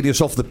 Football genius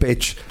off the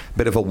pitch,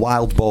 bit of a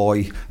wild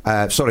boy.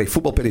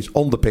 Football pitch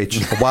on the pitch,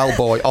 a wild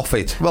boy off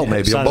it. Well,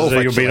 maybe on both.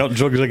 You'll be on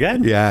drugs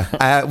again.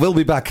 Yeah. We'll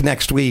be back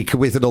next week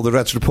with another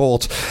Reds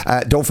Report.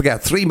 Don't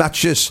forget, 3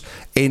 matches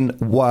in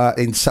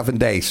 7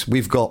 days.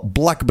 We've got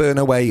Blackburn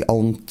away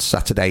on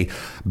Saturday,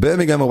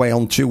 Birmingham away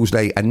on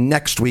Tuesday, and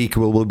next week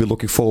we'll be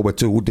looking forward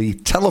to the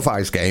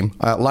televised game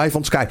live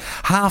on Sky,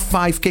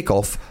 5:30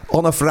 kickoff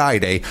on a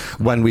Friday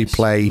when we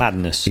play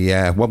madness.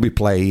 When we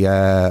play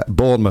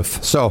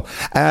Bournemouth. So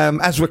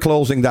as we're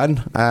closing,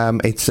 then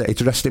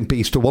it's rest in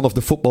peace to one of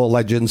the football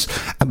legends.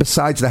 And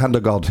besides the hand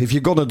of God, if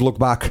you're gonna look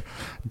back,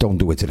 don't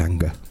do it in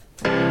anger.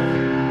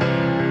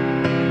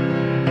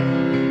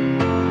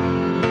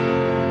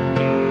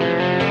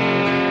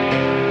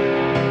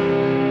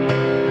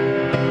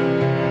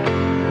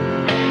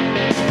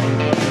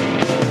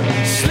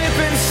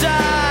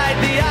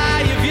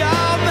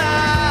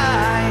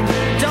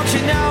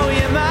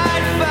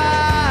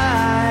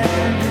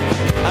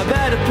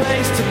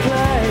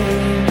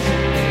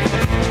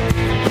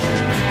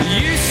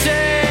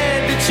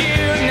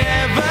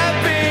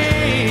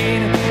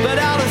 But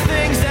all the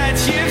things that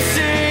you've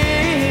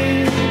seen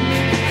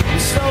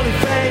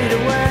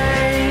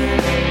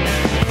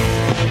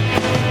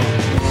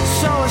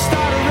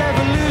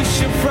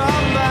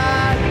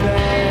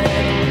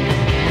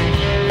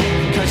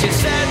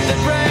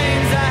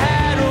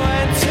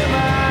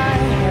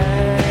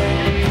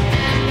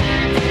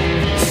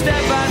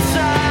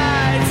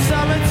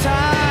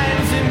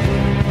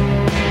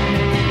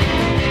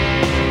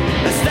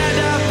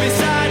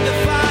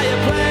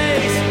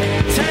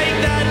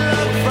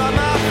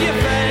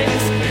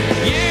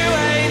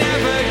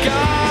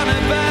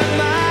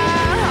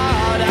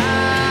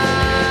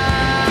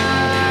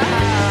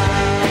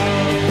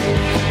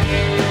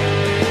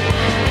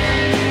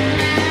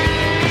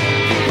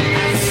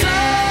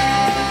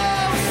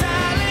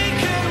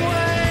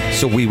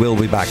So we will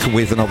be back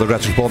with another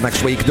Reds Report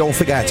next week. Don't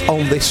forget,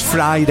 on this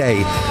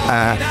Friday,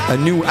 a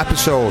new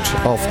episode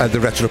of the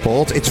Reds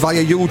Report. It's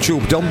via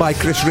YouTube, done by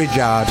Chris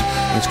Ridyard.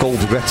 It's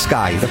called Red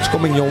Sky. That's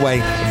coming your way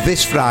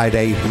this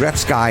Friday. Red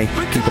Sky.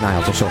 Keep an eye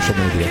out on social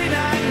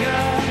media.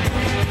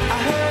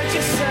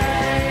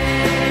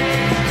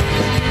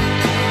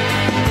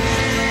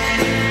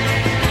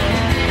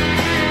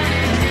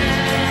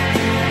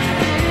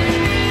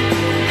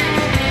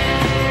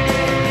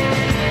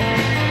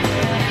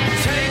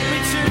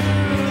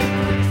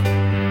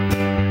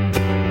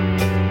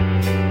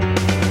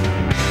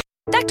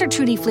 Dr.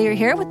 Trudy Fleer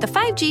here with the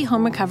 5G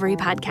Home Recovery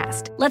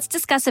Podcast. Let's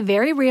discuss a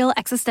very real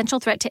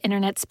existential threat to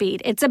internet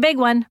speed. It's a big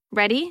one.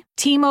 Ready?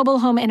 T-Mobile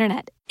Home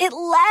Internet. It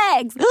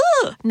lags.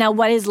 Ugh. Now,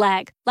 what is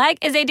lag?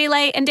 Lag is a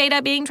delay in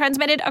data being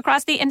transmitted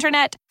across the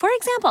internet. For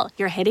example,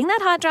 you're hitting that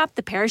hot drop,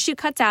 the parachute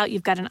cuts out,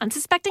 you've got an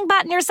unsuspecting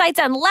bot in your sights,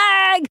 and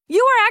lag!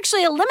 You were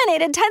actually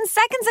eliminated 10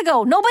 seconds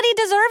ago. Nobody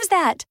deserves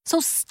that.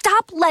 So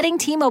stop letting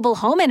T-Mobile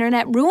Home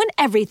Internet ruin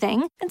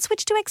everything and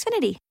switch to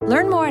Xfinity.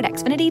 Learn more at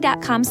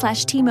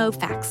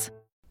xfinity.com/TMOFax.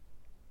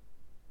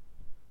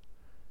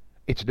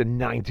 It's the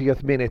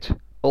 90th minute.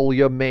 All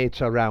your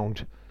mates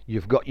around.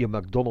 You've got your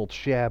McDonald's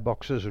share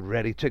boxes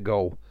ready to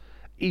go.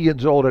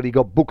 Ian's already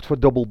got booked for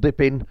double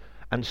dipping,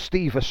 and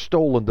Steve has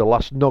stolen the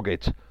last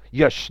nugget.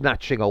 You're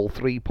snatching all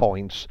 3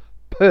 points.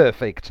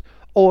 Perfect.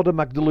 Order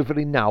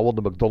McDelivery now on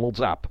the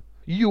McDonald's app.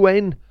 You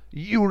in?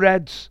 You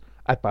Reds?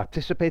 At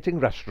participating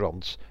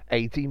restaurants.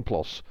 18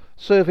 plus.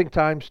 Serving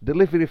times,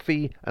 delivery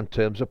fee and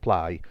terms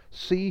apply.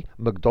 See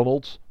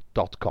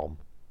mcdonalds.com.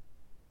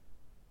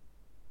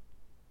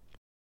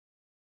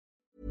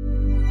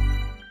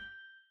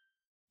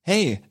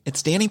 Hey,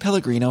 it's Danny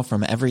Pellegrino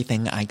from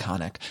Everything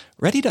Iconic.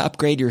 Ready to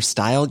upgrade your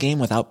style game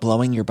without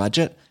blowing your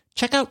budget?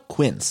 Check out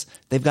Quince.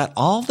 They've got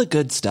all the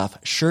good stuff,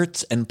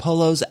 shirts and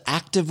polos,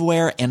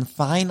 activewear, and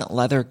fine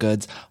leather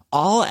goods,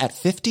 all at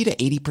 50 to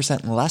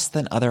 80% less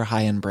than other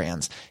high-end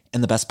brands.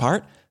 And the best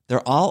part?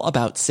 They're all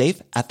about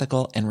safe,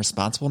 ethical, and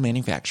responsible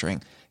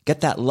manufacturing.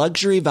 Get that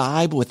luxury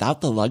vibe without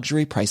the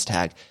luxury price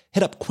tag.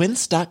 Hit up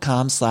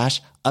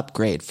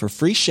quince.com/upgrade for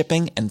free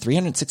shipping and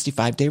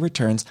 365-day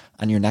returns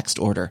on your next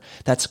order.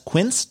 That's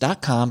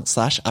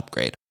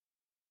quince.com/upgrade.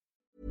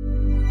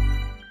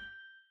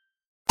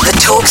 The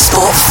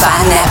TalkSport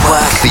Fan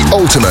Network. The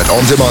ultimate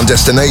on-demand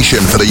destination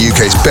for the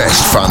UK's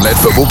best fan-led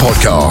football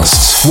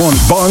podcasts. Want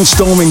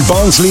barnstorming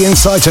Barnsley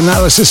insight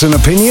analysis and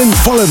opinion?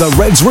 Follow the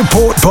Reds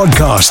Report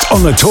podcast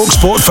on the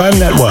TalkSport Fan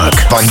Network.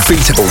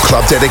 Unbeatable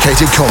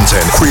club-dedicated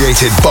content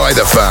created by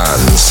the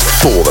fans,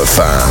 for the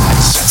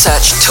fans.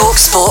 Search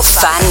TalkSport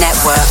Fan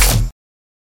Network.